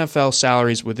using NFL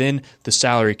salaries within the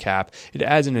salary cap. It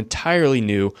adds an entirely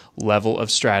new level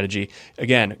of strategy.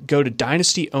 Again, go to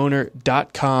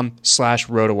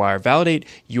dynastyowner.com/RotoWire. Validate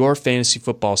your fantasy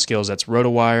football skills. That's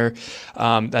RotoWire.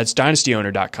 That's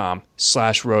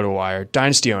dynastyowner.com/RotoWire.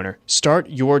 Dynasty Owner. Start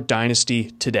your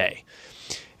dynasty today.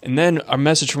 And then our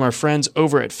message from our friends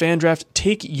over at FanDraft: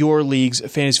 take your league's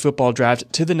fantasy football draft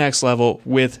to the next level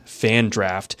with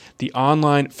FanDraft, the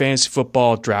online fantasy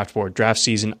football draft board. Draft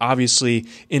season obviously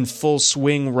in full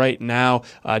swing right now.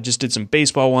 Just did some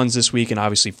baseball ones this week, and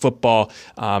obviously football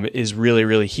is really,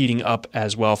 really heating up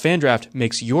as well. FanDraft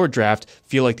makes your draft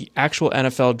feel like the actual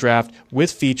NFL draft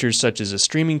with features such as a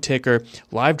streaming ticker,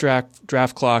 live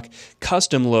draft clock,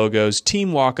 custom logos,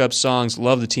 team walk-up songs.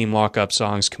 Love the team walk-up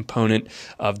songs component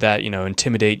of that,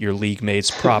 intimidate your league mates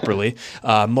properly,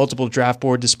 multiple draft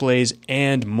board displays,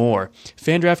 and more.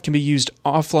 FanDraft can be used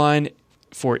offline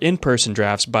for in-person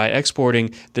drafts by exporting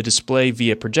the display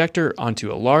via projector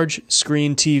onto a large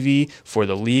screen TV for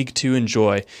the league to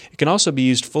enjoy. It can also be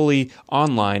used fully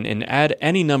online, and add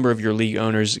any number of your league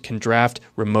owners can draft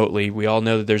remotely. We all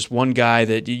know that there's one guy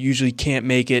that you usually can't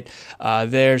make it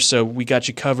there, so we got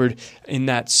you covered in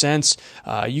that sense.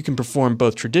 You can perform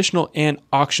both traditional and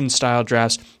auction-style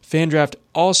drafts. FanDraft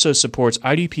also supports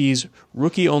IDPs,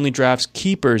 rookie-only drafts,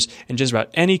 keepers, and just about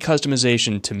any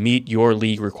customization to meet your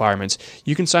league requirements.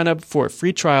 You can sign up for a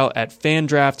free trial at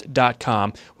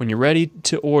fandraft.com. When you're ready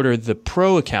to order the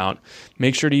Pro account,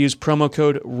 make sure to use promo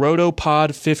code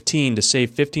ROTOPOD15 to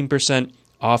save 15%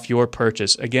 off your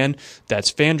purchase. Again,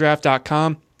 that's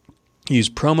fandraft.com. Use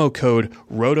promo code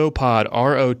ROTOPOD,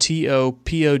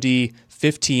 ROTOPOD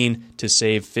 15 to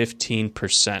save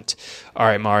 15%. All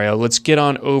right, Mario, let's get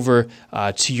on over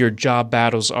to your Job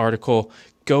Battles article.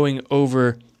 going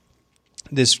over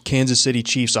this Kansas City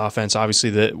Chiefs offense,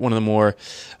 obviously one of the more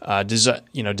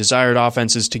desired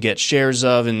offenses to get shares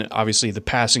of, and obviously the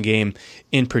passing game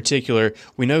in particular.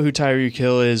 We know who Tyreek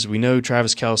Hill is. We know who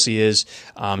Travis Kelce is.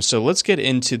 So let's get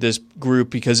into this group,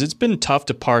 because it's been tough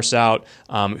to parse out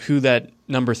who that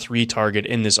number 3 target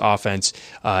in this offense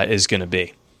is going to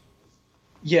be.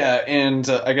 Yeah, and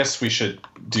I guess we should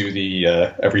do the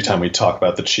every time we talk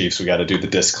about the Chiefs, we got to do the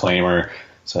disclaimer.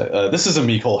 So this is a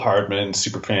Mecole Hardman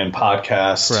Superfan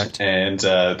podcast. Correct. And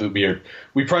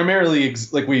we primarily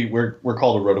we're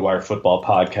called a RotoWire football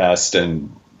podcast,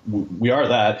 and we are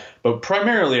that. But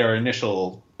primarily our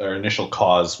initial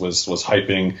cause was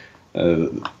hyping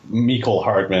Mecole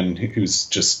Hardman, who's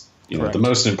just the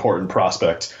most important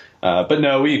prospect. But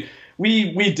no, we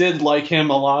did like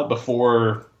him a lot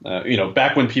before.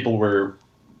 Back when people were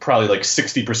probably like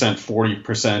 60%,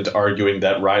 40% arguing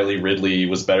that Riley Ridley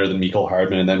was better than Mecole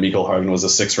Hardman, and that Mecole Hardman was a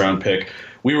 6th-round pick.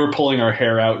 We were pulling our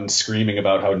hair out and screaming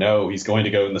about how, no, he's going to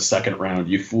go in the 2nd round.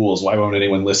 You fools. Why won't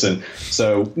anyone listen?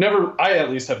 So I at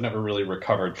least have never really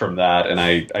recovered from that, and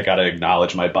I got to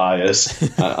acknowledge my bias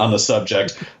on the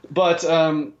subject. But,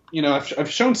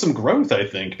 I've shown some growth, I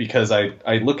think, because I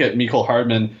look at Mecole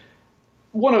Hardman,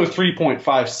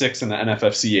 103.56 in the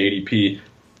NFFC ADP.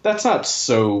 That's not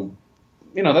so...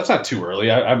 that's not too early.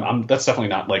 That's definitely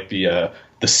not like the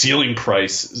ceiling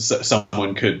price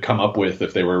someone could come up with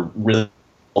if they were really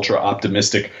ultra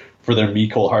optimistic for their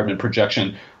Mecole Hardman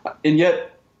projection. And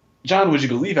yet, John, would you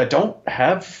believe I don't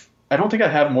think I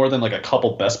have more than like a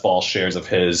couple best ball shares of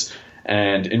his.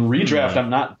 And in redraft, I'm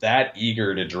not that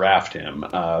eager to draft him,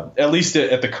 at least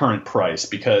at the current price,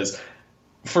 because,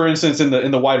 for instance, in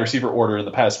the wide receiver order in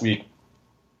the past week,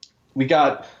 we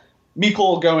got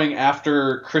Mecole going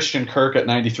after Christian Kirk at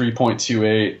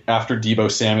 93.28, after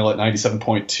Deebo Samuel at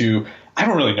 97.2. I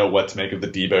don't really know what to make of the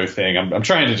Deebo thing. I'm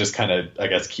trying to just kind of, I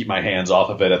guess, keep my hands off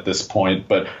of it at this point.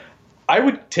 But I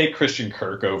would take Christian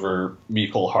Kirk over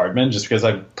Mecole Hardman, just because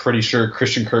I'm pretty sure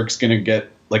Christian Kirk's going to get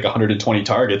like 120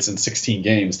 targets in 16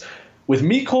 games. With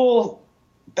Mecole,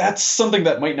 that's something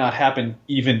that might not happen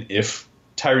even if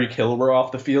Tyreek Hill were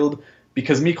off the field.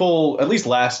 Because Mecole, at least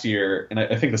last year, and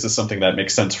I think this is something that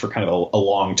makes sense for kind of a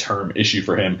long-term issue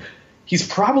for him, he's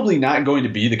probably not going to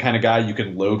be the kind of guy you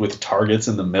can load with targets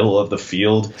in the middle of the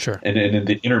field. Sure. And in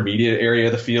the intermediate area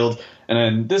of the field. And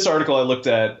then this article, I looked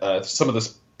at some of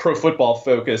this Pro Football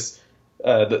Focus,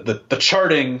 the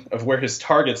charting of where his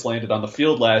targets landed on the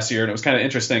field last year, and it was kind of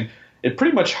interesting. It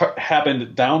pretty much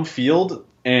happened downfield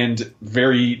and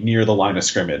very near the line of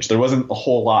scrimmage. There wasn't a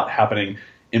whole lot happening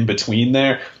in between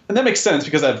there. And that makes sense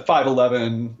because at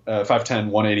 5'11", 5'10",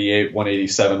 188,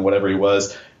 187, whatever he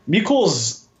was,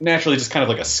 Mecole's naturally just kind of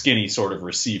like a skinny sort of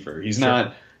receiver. He's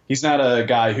not a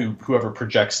guy whoever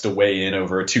projects to weigh in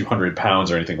over 200 pounds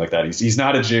or anything like that. He's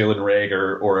not a Jalen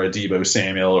Reagor or a Deebo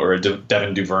Samuel or a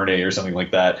Devin Duvernay or something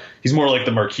like that. He's more like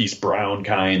the Marquise Brown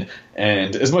kind.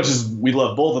 And as much as we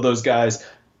love both of those guys,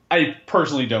 I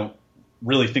personally don't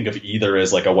really think of either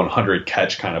as like a 100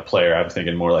 catch kind of player. I'm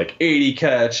thinking more like 80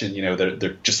 catch, and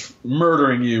they're just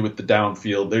murdering you with the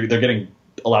downfield. They're getting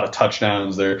a lot of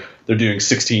touchdowns. They're doing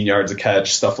 16 yards a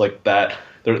catch, stuff like that.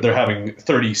 They're having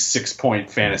 36-point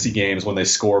fantasy games when they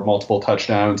score multiple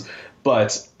touchdowns.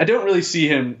 But I don't really see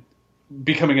him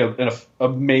becoming a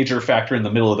major factor in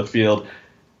the middle of the field.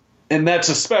 And that's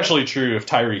especially true if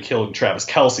Tyreek Hill and Travis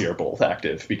Kelce are both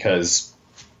active, because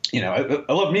I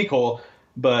love Mecole,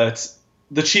 but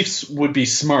the Chiefs would be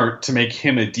smart to make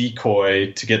him a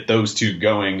decoy to get those two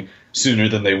going sooner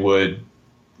than they would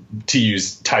to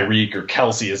use Tyreek or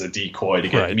Kelce as a decoy to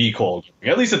get Mecole.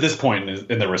 At least at this point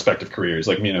in their respective careers.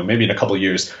 Like, maybe in a couple of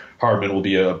years, Hardman will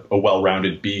be a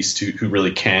well-rounded beast who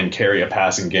really can carry a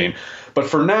passing game. But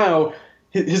for now,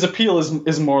 his appeal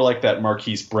is more like that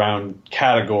Marquise Brown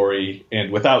category,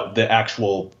 and without the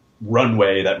actual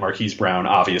runway that Marquise Brown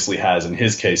obviously has in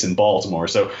his case in Baltimore.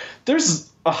 So there's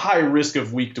a high risk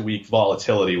of week-to-week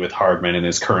volatility with Hardman in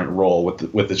his current role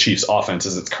with the Chiefs' offense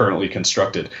as it's currently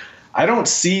constructed. I don't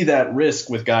see that risk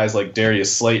with guys like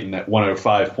Darius Slayton at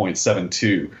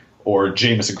 105.72 or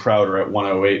Jamison Crowder at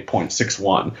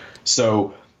 108.61.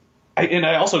 So,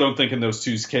 I also don't think in those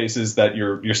two cases that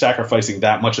you're sacrificing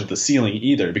that much of the ceiling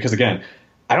either, because again,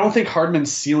 I don't think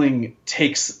Hardman's ceiling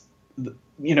takes,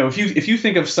 if you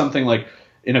think of something like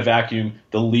in a vacuum,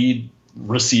 the lead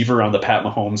receiver on the Pat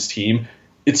Mahomes team,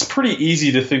 it's pretty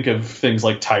easy to think of things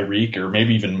like Tyreek or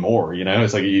maybe even more.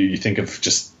 It's like you think of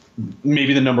just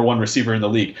maybe the number one receiver in the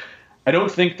league. I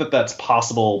don't think that that's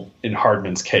possible in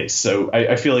Hardman's case. So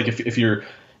I feel like if you're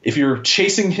if you're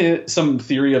chasing some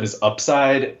theory of his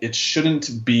upside, it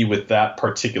shouldn't be with that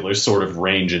particular sort of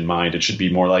range in mind. It should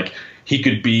be more like he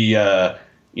could be, I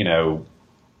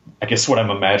guess what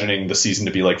I'm imagining the season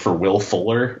to be like for Will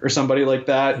Fuller or somebody like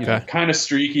that. Okay. Kind of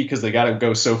streaky because they got to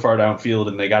go so far downfield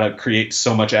and they got to create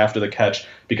so much after the catch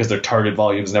because their target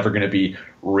volume is never going to be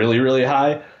really, really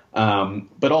high.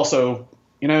 But also,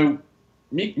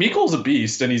 Mekol's a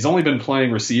beast, and he's only been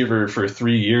playing receiver for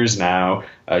 3 years now.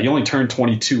 He only turned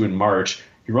 22 in March.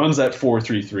 He runs that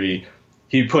 4.33.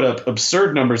 He put up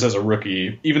absurd numbers as a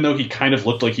rookie, even though he kind of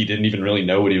looked like he didn't even really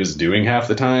know what he was doing half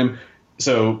the time.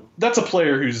 So that's a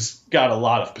player who's got a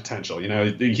lot of potential.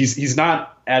 He's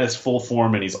not at his full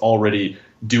form, and he's already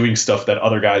doing stuff that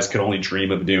other guys could only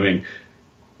dream of doing.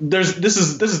 This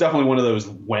is definitely one of those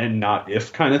when, not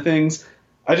if kind of things.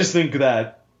 I just think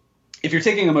that if you're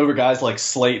taking him over guys like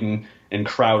Slayton and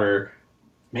Crowder,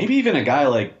 maybe even a guy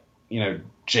like, Jalen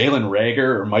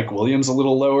Reagor or Mike Williams a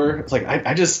little lower, it's like I'm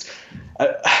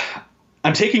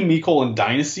taking Mecole in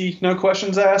Dynasty, no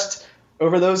questions asked,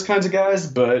 over those kinds of guys.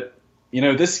 But,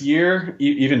 this year,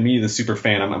 even me, the super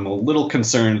fan, I'm a little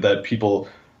concerned that people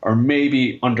are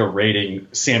maybe underrating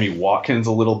Sammy Watkins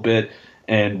a little bit.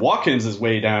 And Watkins is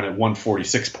way down at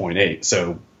 146.8.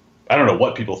 So I don't know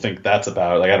what people think that's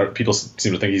about. People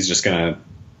seem to think he's just going to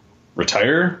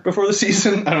retire before the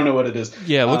season. I don't know what it is.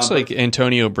 Yeah, it looks like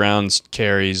Antonio Brown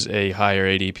carries a higher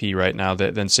ADP right now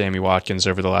than Sammy Watkins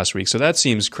over the last week. So that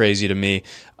seems crazy to me.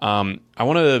 I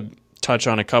want to touch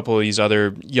on a couple of these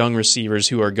other young receivers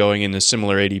who are going in a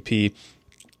similar ADP.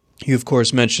 You, of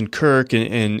course, mentioned Kirk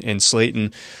and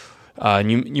Slayton.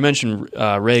 And you mentioned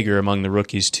Reagor among the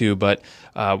rookies too, but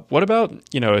what about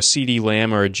a CeeDee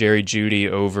Lamb or a Jerry Jeudy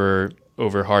over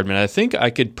Hardman? I think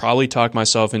I could probably talk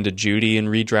myself into Jeudy in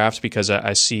redraft because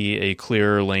I see a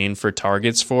clearer lane for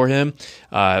targets for him.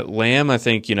 Lamb, I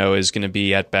think is going to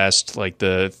be at best like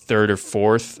the third or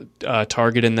fourth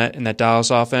target in that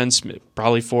Dallas offense,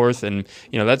 probably fourth, and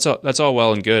that's all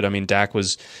well and good. I mean, Dak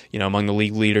was among the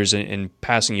league leaders in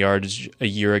passing yards a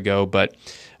year ago, but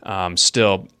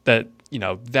still,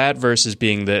 that versus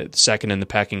being the second in the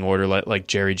pecking order, like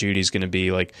Jerry Jeudy's going to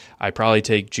be, like I probably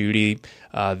take Jeudy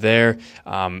there.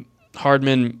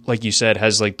 Hardman, like you said,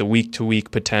 has like the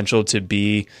week-to-week potential to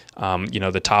be,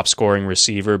 the top scoring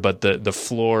receiver, but the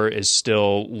floor is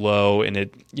still low, and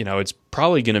it's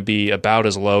probably going to be about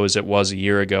as low as it was a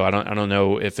year ago. I don't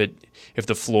know if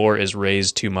the floor is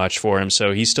raised too much for him.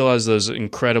 So he still has those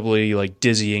incredibly like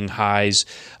dizzying highs.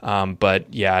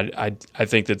 But yeah, I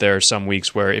think that there are some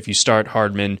weeks where if you start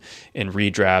Hardman in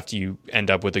redraft, you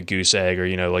end up with a goose egg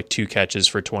or, like 2 catches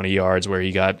for 20 yards where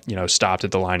he got, stopped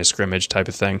at the line of scrimmage type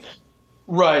of thing.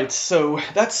 Right. So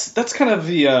that's kind of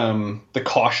the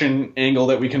caution angle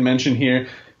that we can mention here.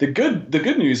 The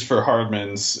good news for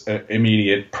Hardman's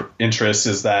immediate interest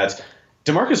is that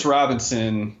Demarcus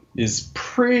Robinson is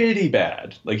pretty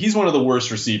bad. Like, he's one of the worst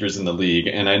receivers in the league,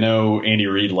 and I know Andy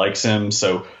Reid likes him,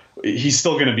 so he's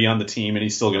still going to be on the team and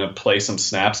he's still going to play some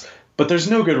snaps, but there's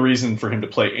no good reason for him to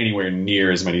play anywhere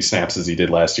near as many snaps as he did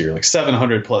last year, like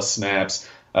 700 plus snaps,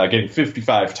 getting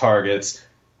 55 targets.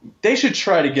 They should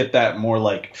try to get that more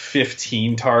like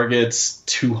 15 targets,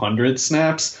 200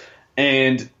 snaps.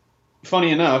 And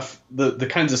funny enough, the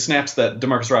kinds of snaps that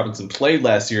Demarcus Robinson played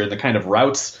last year and the kind of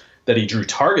routes that he drew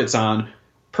targets on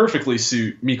perfectly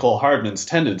suit Mecole Hardman's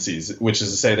tendencies, which is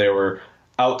to say they were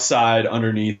outside,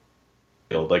 underneath.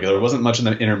 Like, there wasn't much in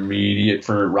the intermediate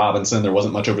for Robinson. There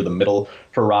wasn't much over the middle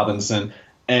for Robinson.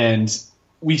 And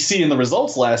we see in the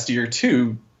results last year,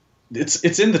 too,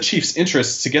 it's in the Chiefs'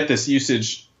 interest to get this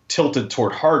usage tilted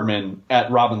toward Hardman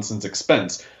at Robinson's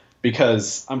expense,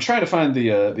 because I'm trying to find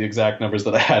the exact numbers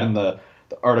that I had in the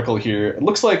article here. It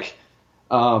looks like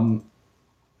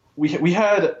we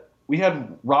had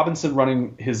Robinson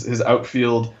running his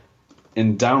outfield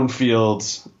and downfield.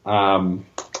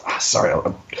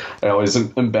 Sorry, I always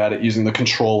am bad at using the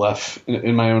Control F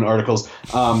in my own articles.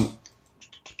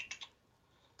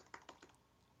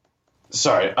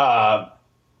 Sorry.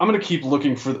 I'm going to keep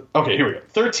looking for... Okay, here we go.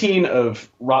 13 of...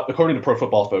 According to Pro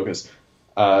Football Focus,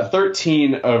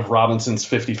 13 of Robinson's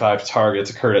 55 targets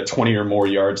occurred at 20 or more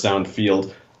yards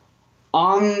downfield.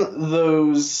 On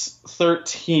those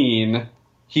 13,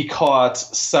 he caught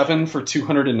 7 for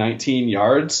 219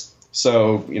 yards.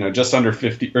 So, just under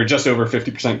 50 or just over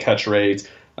 50% catch rate.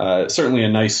 Certainly a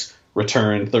nice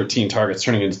return. 13 targets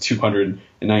turning into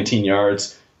 219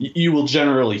 yards. You will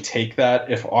generally take that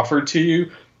if offered to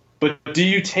you. But do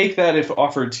you take that if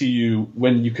offered to you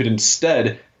when you could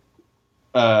instead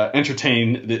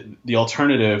entertain the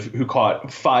alternative who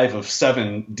caught 5 of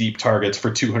 7 deep targets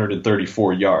for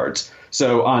 234 yards.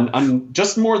 So on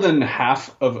just more than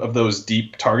half of those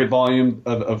deep target volume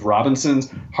of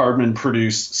Robinson's, Hardman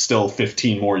produced still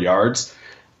 15 more yards.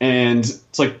 And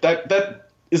it's like that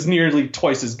is nearly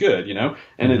twice as good, you know?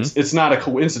 And it's not a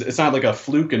coincidence. It's not like a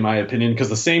fluke, in my opinion, because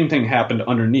the same thing happened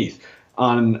underneath.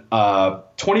 On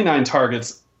 29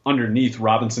 targets underneath,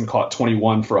 Robinson caught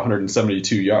 21 for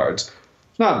 172 yards.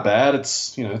 Not bad.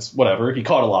 It's whatever. He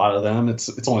caught a lot of them.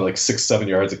 It's only like 6-7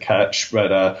 yards a catch,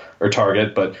 but or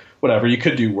target, but whatever. You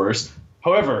could do worse.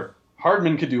 However,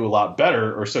 Hardman could do a lot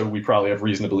better, or so we probably have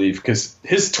reason to believe, because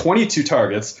his 22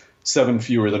 targets, 7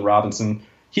 fewer than Robinson,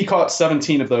 he caught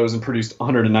 17 of those and produced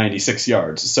 196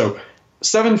 yards. So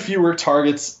 7 fewer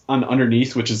targets on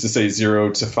underneath, which is to say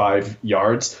 0 to 5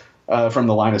 yards from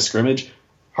the line of scrimmage.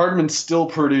 Hardman still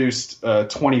produced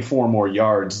 24 more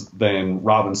yards than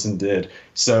Robinson did.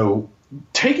 So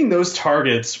taking those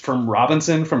targets from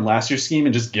Robinson from last year's scheme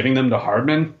and just giving them to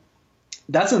Hardman,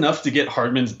 that's enough to get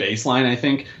Hardman's baseline, I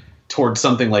think, towards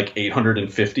something like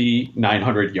 850,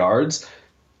 900 yards.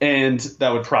 And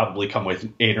that would probably come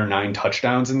with 8 or 9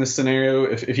 touchdowns in this scenario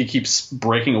if he keeps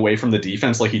breaking away from the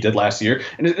defense like he did last year.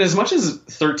 And as much as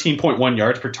 13.1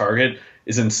 yards per target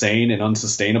is insane and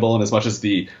unsustainable, and as much as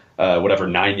the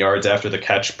 9 yards after the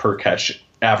catch per catch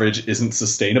average isn't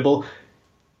sustainable,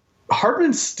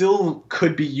 Hardman still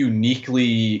could be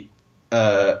uniquely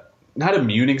not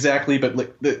immune exactly, but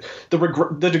like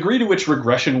the degree to which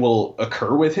regression will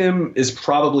occur with him is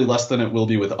probably less than it will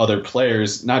be with other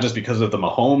players, not just because of the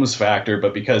Mahomes factor,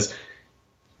 but because,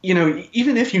 you know,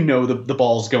 even if you know the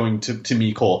ball's going to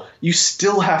Mecole, you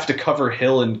still have to cover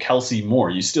Hill and Kelce more.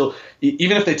 You still,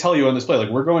 even if they tell you on this play, like,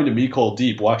 we're going to Mecole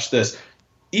deep, watch this.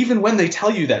 Even when they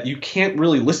tell you that, you can't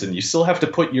really listen. You still have to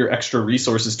put your extra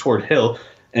resources toward Hill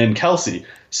and Kelce.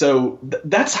 So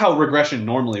that's how regression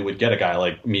normally would get a guy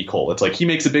like Mecole. It's like he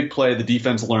makes a big play, the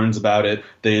defense learns about it,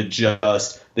 they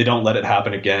adjust, they don't let it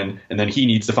happen again, and then he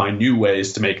needs to find new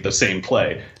ways to make the same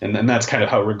play. And that's kind of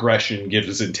how regression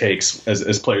gives and takes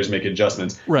as players make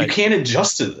adjustments. Right. You can't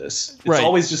adjust to this. It's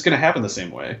always just going to happen the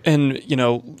same way. And, you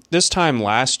know, this time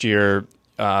last year,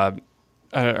 I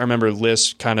remember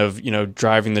List kind of, you know,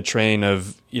 driving the train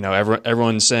of, you know,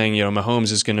 everyone saying, you know,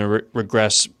 Mahomes is going to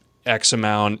regress X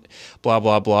amount, blah,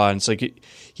 blah, blah. And it's like,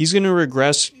 he's going to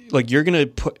regress. Like, you're going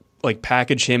to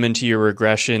package him into your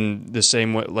regression the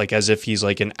same way, like as if he's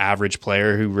like an average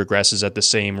player who regresses at the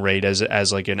same rate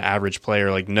as like an average player.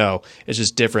 Like, no, it's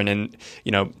just different. And,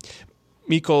 you know,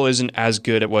 Mecole isn't as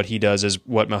good at what he does as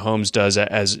what Mahomes does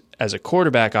as a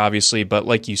quarterback, obviously. But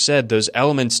like you said, those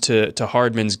elements to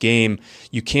Hardman's game,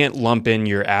 you can't lump in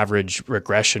your average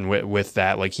regression with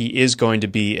that. Like, he is going to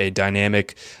be a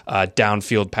dynamic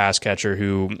downfield pass catcher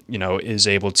who, you know, is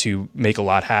able to make a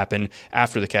lot happen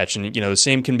after the catch. And, you know, the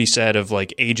same can be said of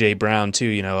like A.J. Brown too.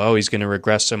 You know, oh, he's going to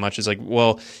regress so much. It's like,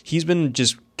 well, he's been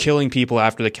just killing people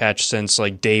after the catch since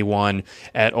like day one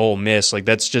at Ole Miss. Like,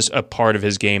 that's just a part of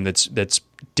his game that's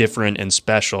different and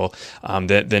special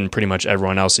than pretty much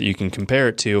everyone else that you can compare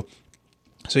it to.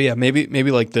 So yeah, maybe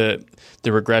like the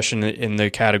regression in the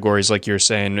categories like you're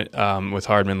saying with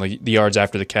Hardman, like the yards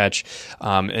after the catch,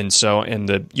 and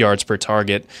the yards per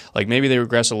target, like maybe they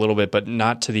regress a little bit, but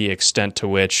not to the extent to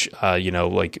which you know,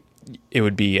 like it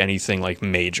would be anything like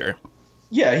major.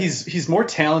 Yeah, he's more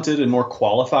talented and more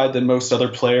qualified than most other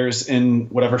players in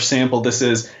whatever sample this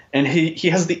is, and he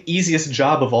has the easiest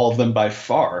job of all of them by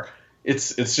far.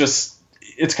 It's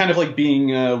kind of like being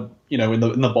you know, in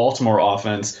the Baltimore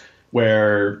offense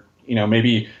where, you know,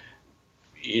 maybe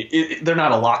they're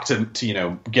not a lock to you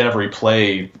know, get every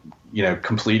play, you know,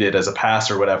 completed as a pass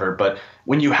or whatever, but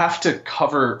when you have to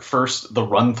cover first the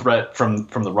run threat from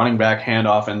the running back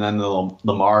handoff and then the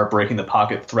Lamar breaking the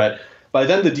pocket threat, by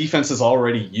then the defense has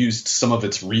already used some of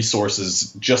its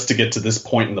resources just to get to this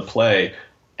point in the play,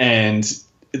 and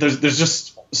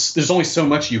there's only so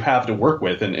much you have to work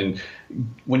with, and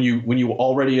when you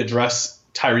already address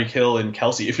Tyreek Hill and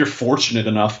Kelce, if you're fortunate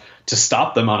enough to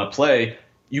stop them on a play,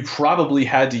 you probably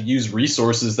had to use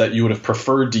resources that you would have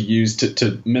preferred to use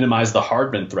to minimize the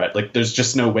Hardman threat. Like, there's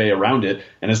just no way around it,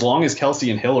 and as long as Kelce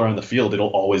and Hill are on the field, it'll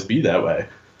always be that way.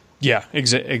 Yeah,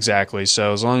 exactly.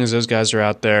 So as long as those guys are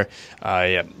out there,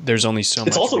 there's only so much.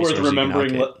 It's also worth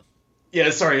remembering.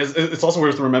 It's also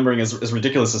worth remembering, as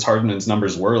ridiculous as Hardman's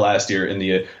numbers were last year in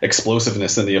the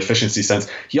explosiveness and the efficiency sense,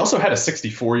 he also had a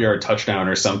 64-yard touchdown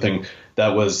or something that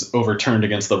was overturned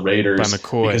against the Raiders by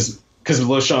McCoy. Because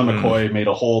LeSean McCoy made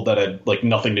a hold that had like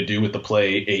nothing to do with the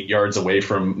play 8 yards away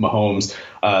from Mahomes.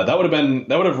 That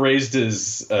would have raised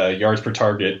his yards per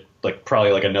target like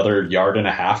probably like another yard and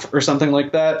a half or something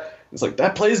like that. It's like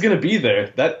that play is going to be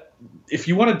there. That if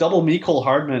you want to double Mecole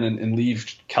Hardman and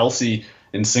leave Kelsey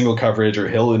in single coverage or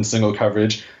Hill in single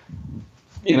coverage,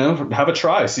 have a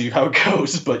try, see how it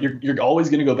goes. But you're always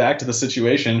going to go back to the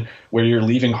situation where you're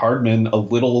leaving Hardman a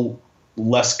little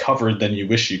less covered than you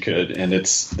wish you could, and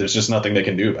there's just nothing they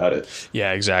can do about it.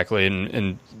 Yeah, exactly.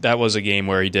 And that was a game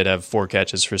where he did have 4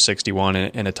 catches for 61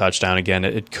 and a touchdown. Again,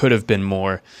 it could have been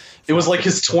more. It was like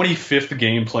his 25th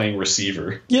game playing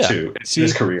receiver, too, in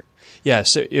his career. Yeah,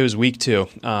 so it was week 2.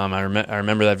 I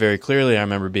remember that very clearly. I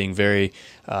remember being very,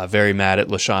 very mad at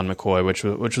LeSean McCoy,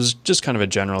 which was just kind of a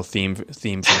general theme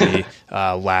for me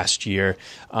last year.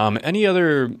 Any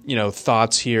other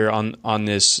thoughts here on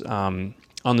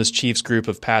this Chiefs group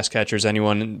of pass catchers?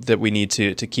 Anyone that we need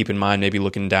to keep in mind? Maybe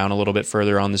looking down a little bit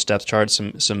further on this depth chart.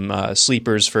 Some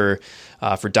sleepers for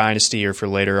dynasty or for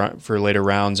later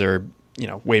rounds or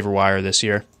waiver wire this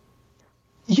year.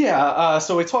 Yeah,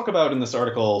 so we talk about in this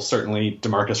article, certainly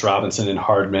DeMarcus Robinson and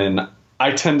Hardman.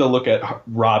 I tend to look at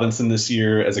Robinson this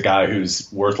year as a guy who's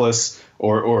worthless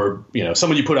or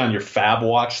someone you put on your fab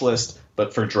watch list,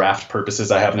 but for draft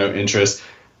purposes, I have no interest.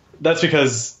 That's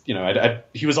because,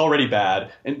 he was already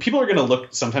bad. And people are going to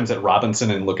look sometimes at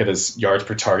Robinson and look at his yards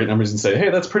per target numbers and say, hey,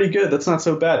 that's pretty good. That's not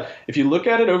so bad. If you look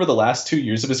at it over the last 2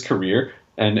 years of his career,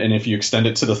 and if you extend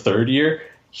it to the third year,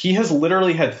 he has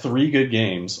literally had 3 good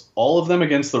games, all of them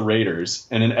against the Raiders.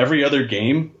 And in every other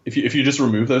game, if you just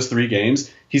remove those 3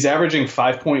 games, he's averaging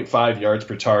 5.5 yards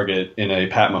per target in a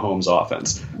Pat Mahomes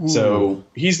offense. Ooh. So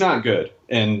he's not good.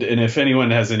 And if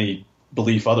anyone has any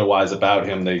belief otherwise about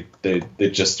him, they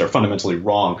just are fundamentally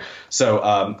wrong.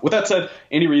 So with that said,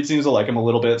 Andy Reid seems to like him a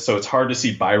little bit. So it's hard to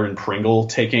see Byron Pringle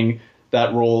taking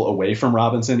that role away from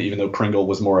Robinson, even though Pringle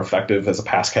was more effective as a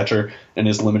pass catcher in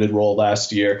his limited role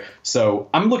last year. So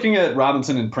I'm looking at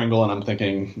Robinson and Pringle, and I'm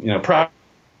thinking,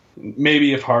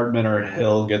 maybe if Hardman or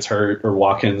Hill gets hurt, or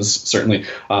Watkins, certainly.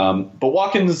 But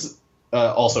Watkins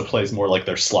also plays more like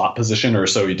their slot position, or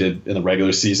so he did in the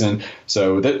regular season.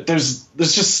 So there's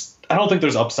just, I don't think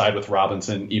there's upside with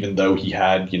Robinson, even though he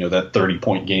had, that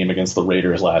 30-point game against the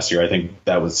Raiders last year. I think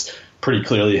that was pretty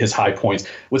clearly his high points.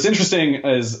 What's interesting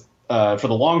is, for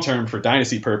the long term, for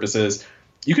dynasty purposes,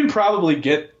 you can probably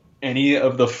get any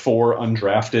of the 4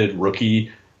 undrafted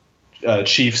rookie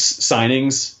Chiefs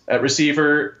signings at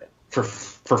receiver for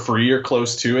free or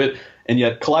close to it. And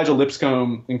yet Kalijah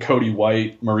Lipscomb and Cody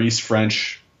White, Maurice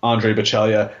French, Andre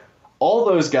Baccellia, all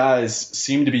those guys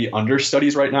seem to be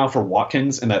understudies right now for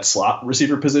Watkins in that slot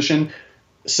receiver position.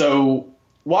 So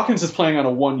Watkins is playing on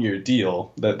a 1-year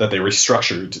deal that they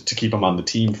restructured to keep him on the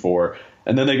team for.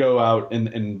 And then they go out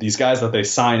and these guys that they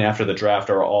sign after the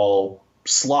draft are all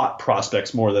slot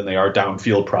prospects more than they are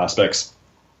downfield prospects.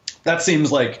 That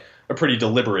seems like a pretty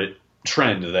deliberate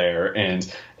trend there. And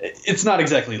it's not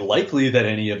exactly likely that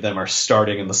any of them are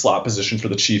starting in the slot position for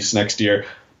the Chiefs next year.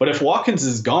 But if Watkins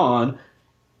is gone,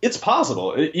 it's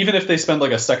possible. Even if they spend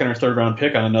like a 2nd or 3rd round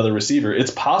pick on another receiver, it's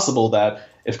possible that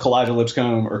if Kalijah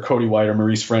Lipscomb or Cody White or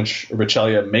Maurice French or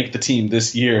Baccellia make the team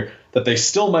this year, that they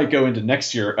still might go into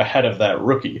next year ahead of that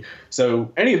rookie.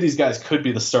 So any of these guys could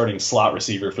be the starting slot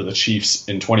receiver for the Chiefs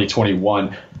in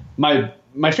 2021.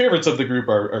 My favorites of the group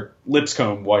are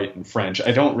Lipscomb, White, and French.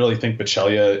 I don't really think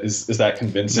Baccellia is that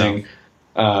convincing.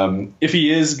 No. If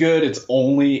he is good, it's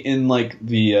only in like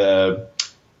the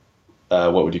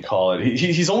what would you call it?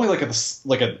 He's only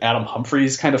like an Adam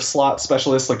Humphries kind of slot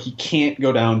specialist. Like he can't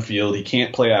go downfield, he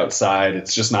can't play outside.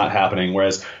 It's just not happening.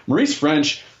 Whereas Maurice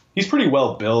French, he's pretty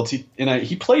well built.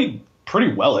 He played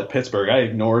pretty well at Pittsburgh. I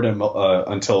ignored him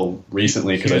until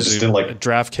recently because I just didn't like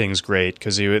DraftKings. Great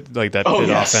because he would like that.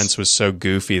 Offense was so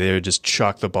goofy. They would just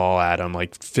chuck the ball at him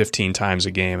like 15 times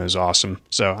a game. It was awesome.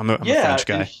 So I'm a French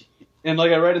guy. And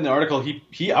like I read in the article,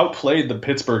 he outplayed the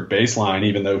Pittsburgh baseline,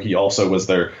 even though he also was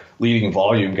their leading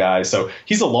volume guy. So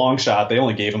he's a long shot. They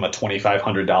only gave him a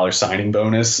 $2,500 signing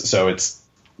bonus. So it's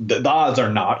the odds are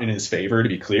not in his favor, to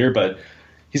be clear. But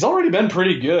he's already been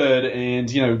pretty good. And,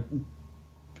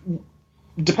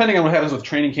 depending on what happens with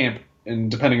training camp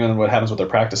and depending on what happens with their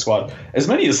practice squad, as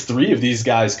many as 3 of these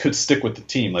guys could stick with the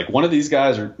team. Like one of these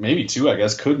guys, or maybe 2, I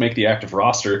guess, could make the active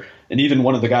roster. And even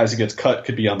one of the guys who gets cut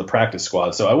could be on the practice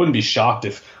squad. So I wouldn't be shocked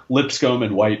if Lipscomb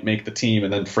and White make the team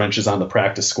and then French is on the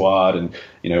practice squad. And,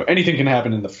 anything can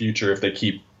happen in the future if they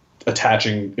keep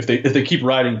attaching, if they keep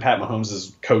riding Pat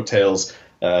Mahomes' coattails.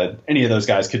 Any of those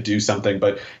guys could do something.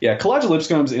 But yeah, Kalijah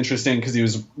Lipscomb's interesting because he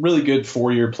was a really good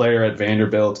 4-year player at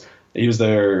Vanderbilt. He was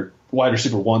their wide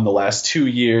receiver 1 the last 2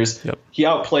 years. Yep. He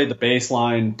outplayed the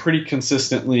baseline pretty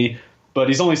consistently. but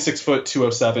he's only 6 foot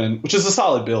 207, which is a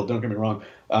solid build. Don't get me wrong.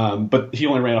 But he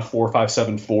only ran a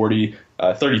 4.57 40,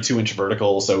 32-inch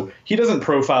vertical, so he doesn't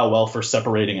profile well for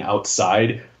separating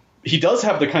outside. He does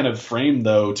have the kind of frame,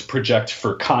 though, to project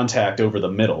for contact over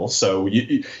the middle. So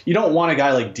you don't want a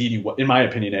guy like Dede, in my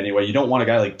opinion anyway, you don't want a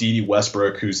guy like Dede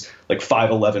Westbrook, who's like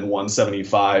 5'11",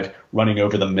 175, running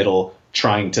over the middle,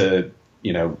 trying to,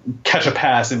 catch a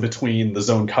pass in between the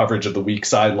zone coverage of the weak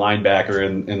side linebacker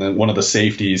and then one of the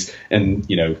safeties and,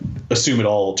 assume it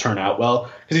all will turn out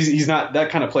well. Because he's not, that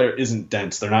kind of player isn't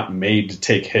dense. They're not made to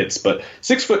take hits. But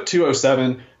 6 foot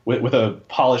 207, with a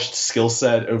polished skill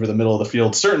set over the middle of the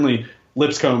field. Certainly,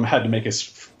 Lipscomb had to make his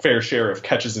fair share of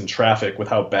catches in traffic with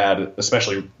how bad,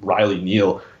 especially Riley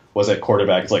Neal was at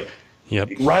quarterback. It's like,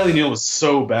 Riley Neal was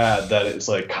so bad that it's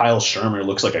like Kyle Shermer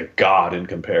looks like a god in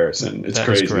comparison. It's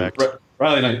crazy. Correct.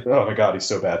 Riley, oh my God, he's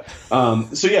so bad.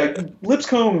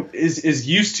 Lipscomb is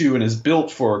used to and is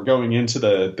built for going into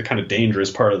the kind of dangerous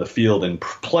part of the field and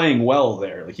playing well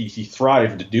there. Like he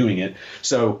thrived doing it.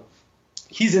 So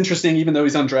he's interesting, even though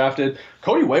he's undrafted.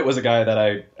 Cody White was a guy that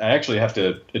I actually have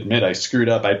to admit I screwed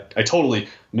up. I totally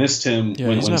missed him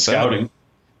when scouting. Bad.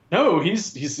 No,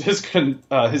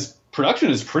 his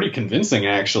production is pretty convincing,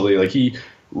 actually. Like, he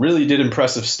really did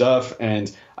impressive stuff,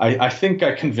 and I think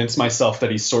I convinced myself that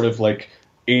he's sort of like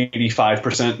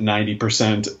 85%,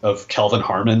 90% of Kelvin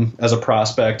Harmon as a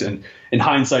prospect. And in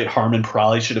hindsight, Harmon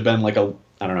probably should have been like a,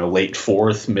 late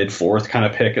fourth, mid fourth kind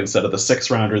of pick instead of the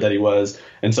 6th rounder that he was.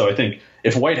 And so I think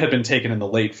if White had been taken in the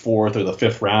late 4th or the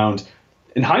 5th round,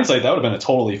 in hindsight, that would have been a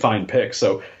totally fine pick.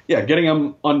 So yeah, getting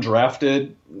him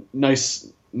undrafted,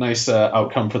 nice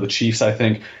outcome for the Chiefs, I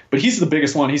think. But he's the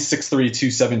biggest one. He's 6'3",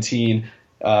 217.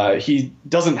 He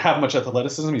doesn't have much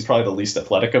athleticism. He's probably the least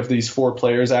athletic of these 4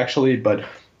 players, actually. But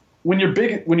when you're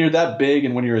that big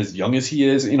and when you're as young as he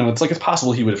is, it's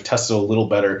possible he would have tested a little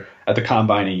better at the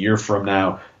combine a year from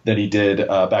now than he did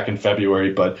back in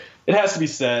February. But it has to be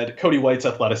said, Cody White's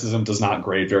athleticism does not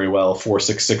grade very well.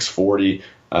 4.66 40,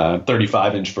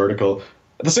 35-inch vertical.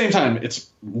 At the same time,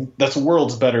 that's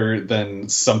worlds better than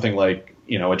something like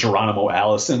a Geronimo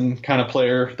Allison kind of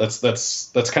player. That's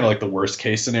kind of like the worst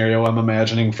case scenario I'm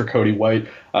imagining for Cody White.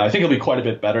 I think he'll be quite a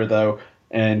bit better though.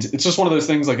 And it's just one of those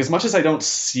things, like, as much as I don't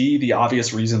see the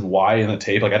obvious reason why in the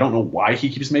tape, like, I don't know why he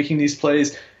keeps making these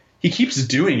plays, he keeps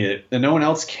doing it, and no one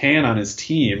else can on his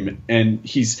team. And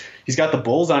he's got the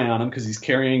bullseye on him because he's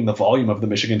carrying the volume of the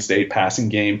Michigan State passing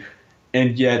game,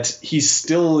 and yet he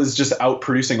still is just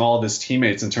outproducing all of his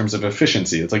teammates in terms of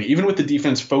efficiency. It's like, even with the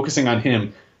defense focusing on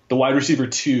him, the wide receiver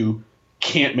 2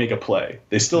 can't make a play.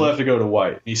 They still have to go to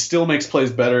White. He still makes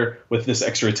plays better with this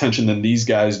extra attention than these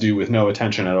guys do with no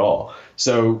attention at all.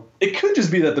 So it could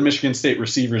just be that the Michigan State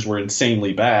receivers were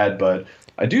insanely bad, but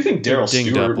I do think Darrell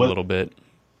Stewart up a little bit.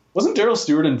 Wasn't Darrell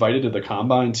Stewart invited to the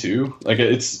combine too? Like,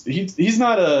 he's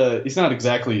not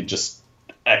exactly just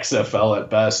XFL at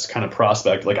best kind of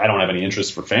prospect. Like, I don't have any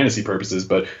interest for fantasy purposes,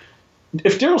 but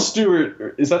if Darrell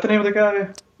Stewart, is that the name of the guy?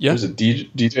 Yeah. Or is it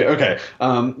DJ? Okay.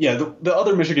 The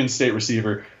other Michigan State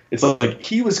receiver, it's like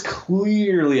he was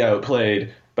clearly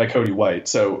outplayed by Cody White.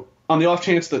 So on the off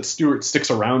chance that Stewart sticks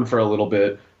around for a little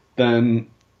bit, then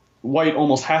White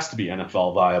almost has to be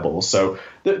NFL viable. So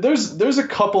there's a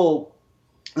couple,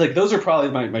 like, those are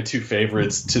probably my 2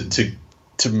 favorites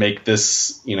to make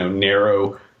this,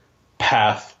 narrow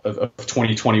path of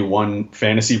 2021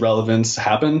 fantasy relevance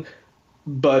happen.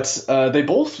 But they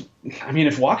both,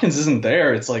 if Watkins isn't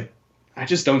there, it's like, I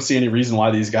just don't see any reason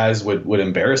why these guys would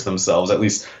embarrass themselves, at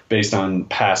least based on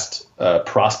past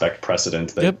prospect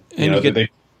precedent. That, and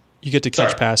you get to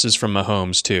catch passes from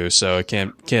Mahomes too, so it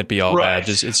can't be all bad.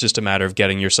 It's just a matter of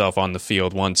getting yourself on the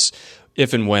field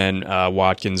if and when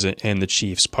Watkins and the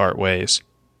Chiefs part ways.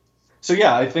 So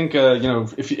yeah, I think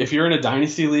if you're in a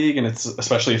dynasty league, and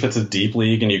especially if it's a deep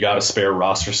league and you got a spare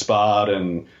roster spot,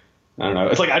 and I don't know,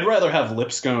 it's like, I'd rather have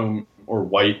Lipscomb or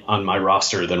White on my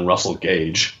roster than Russell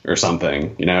Gage or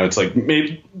something. It's like,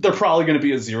 maybe they're probably going to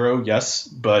be a 0, yes,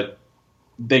 but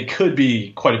they could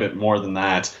be quite a bit more than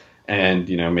that. And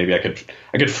maybe I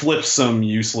could flip some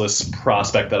useless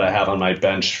prospect that I have on my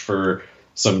bench for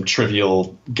some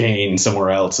trivial gain somewhere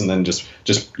else, and then just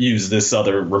use this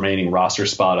other remaining roster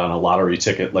spot on a lottery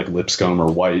ticket like Lipscomb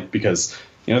or White, because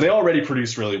they already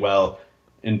produced really well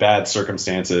in bad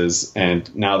circumstances,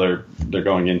 and now they're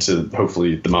going into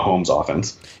hopefully the Mahomes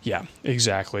offense. Yeah,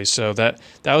 exactly. So that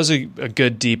was a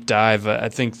good deep dive. I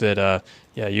think that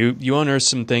you unearthed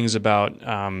some things about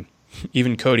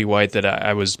even Cody White that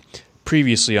I was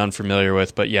previously unfamiliar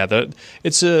with. But yeah,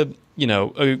 it's a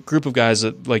a group of guys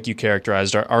that, like you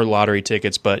characterized, are lottery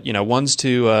tickets, but, ones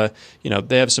to,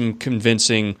 they have some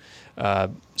convincing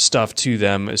stuff to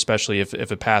them, especially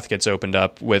if a path gets opened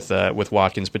up with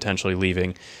Watkins potentially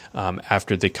leaving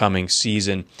after the coming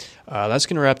season. That's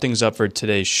going to wrap things up for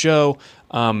today's show.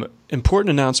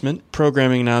 Important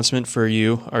programming announcement for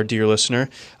you, our dear listener.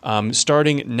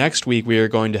 Starting next week, we are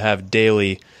going to have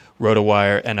daily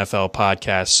RotoWire NFL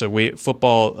podcast. So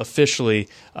football officially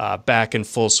back in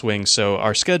full swing. So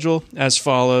our schedule as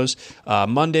follows.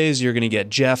 Mondays, you're going to get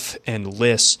Jeff and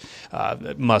Liss.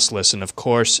 Must listen, of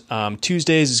course.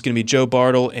 Tuesdays is going to be Joe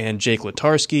Bartle and Jake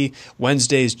Latarski.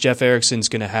 Wednesdays, Jeff Erickson's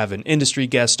going to have an industry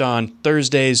guest on.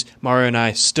 Thursdays, Mario and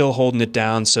I still holding it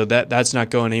down. So that's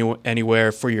not going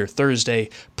anywhere for your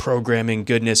Thursday programming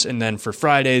goodness. And then for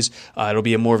Fridays, it'll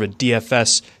be more of a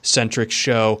DFS-centric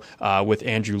show with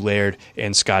Andrew Laird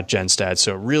and Scott Genstad.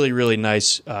 So really, really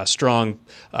nice, strong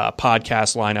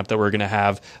podcast lineup that we're going to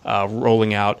have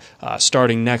rolling out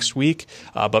starting next week.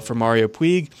 But for Mario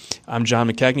Puig, I'm John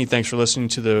McKechnie. Thanks for listening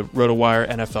to the RotoWire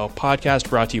NFL podcast,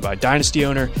 brought to you by Dynasty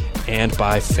Owner and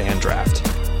by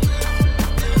FanDraft.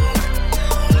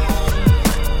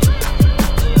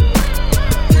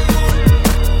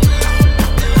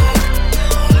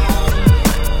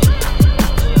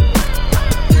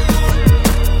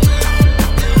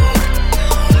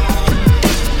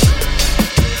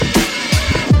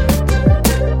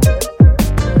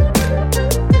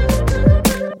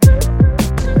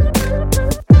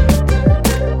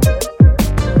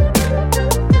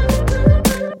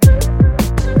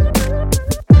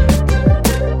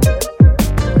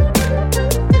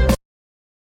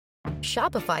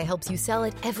 Shopify helps you sell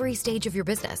at every stage of your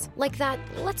business. Like that,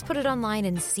 let's put it online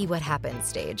and see what happens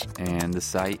stage. And the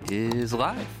site is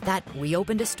live. That we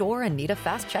opened a store and need a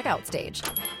fast checkout stage.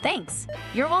 Thanks.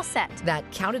 You're all set. That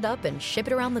count it up and ship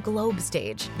it around the globe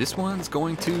stage. This one's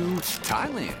going to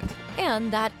Thailand.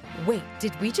 And that, wait,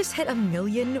 did we just hit 1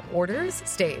 million orders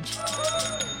stage?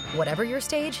 Whatever your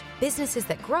stage, businesses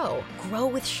that grow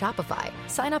with Shopify.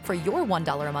 Sign up for your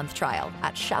 $1 a month trial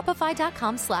at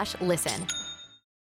shopify.com/listen.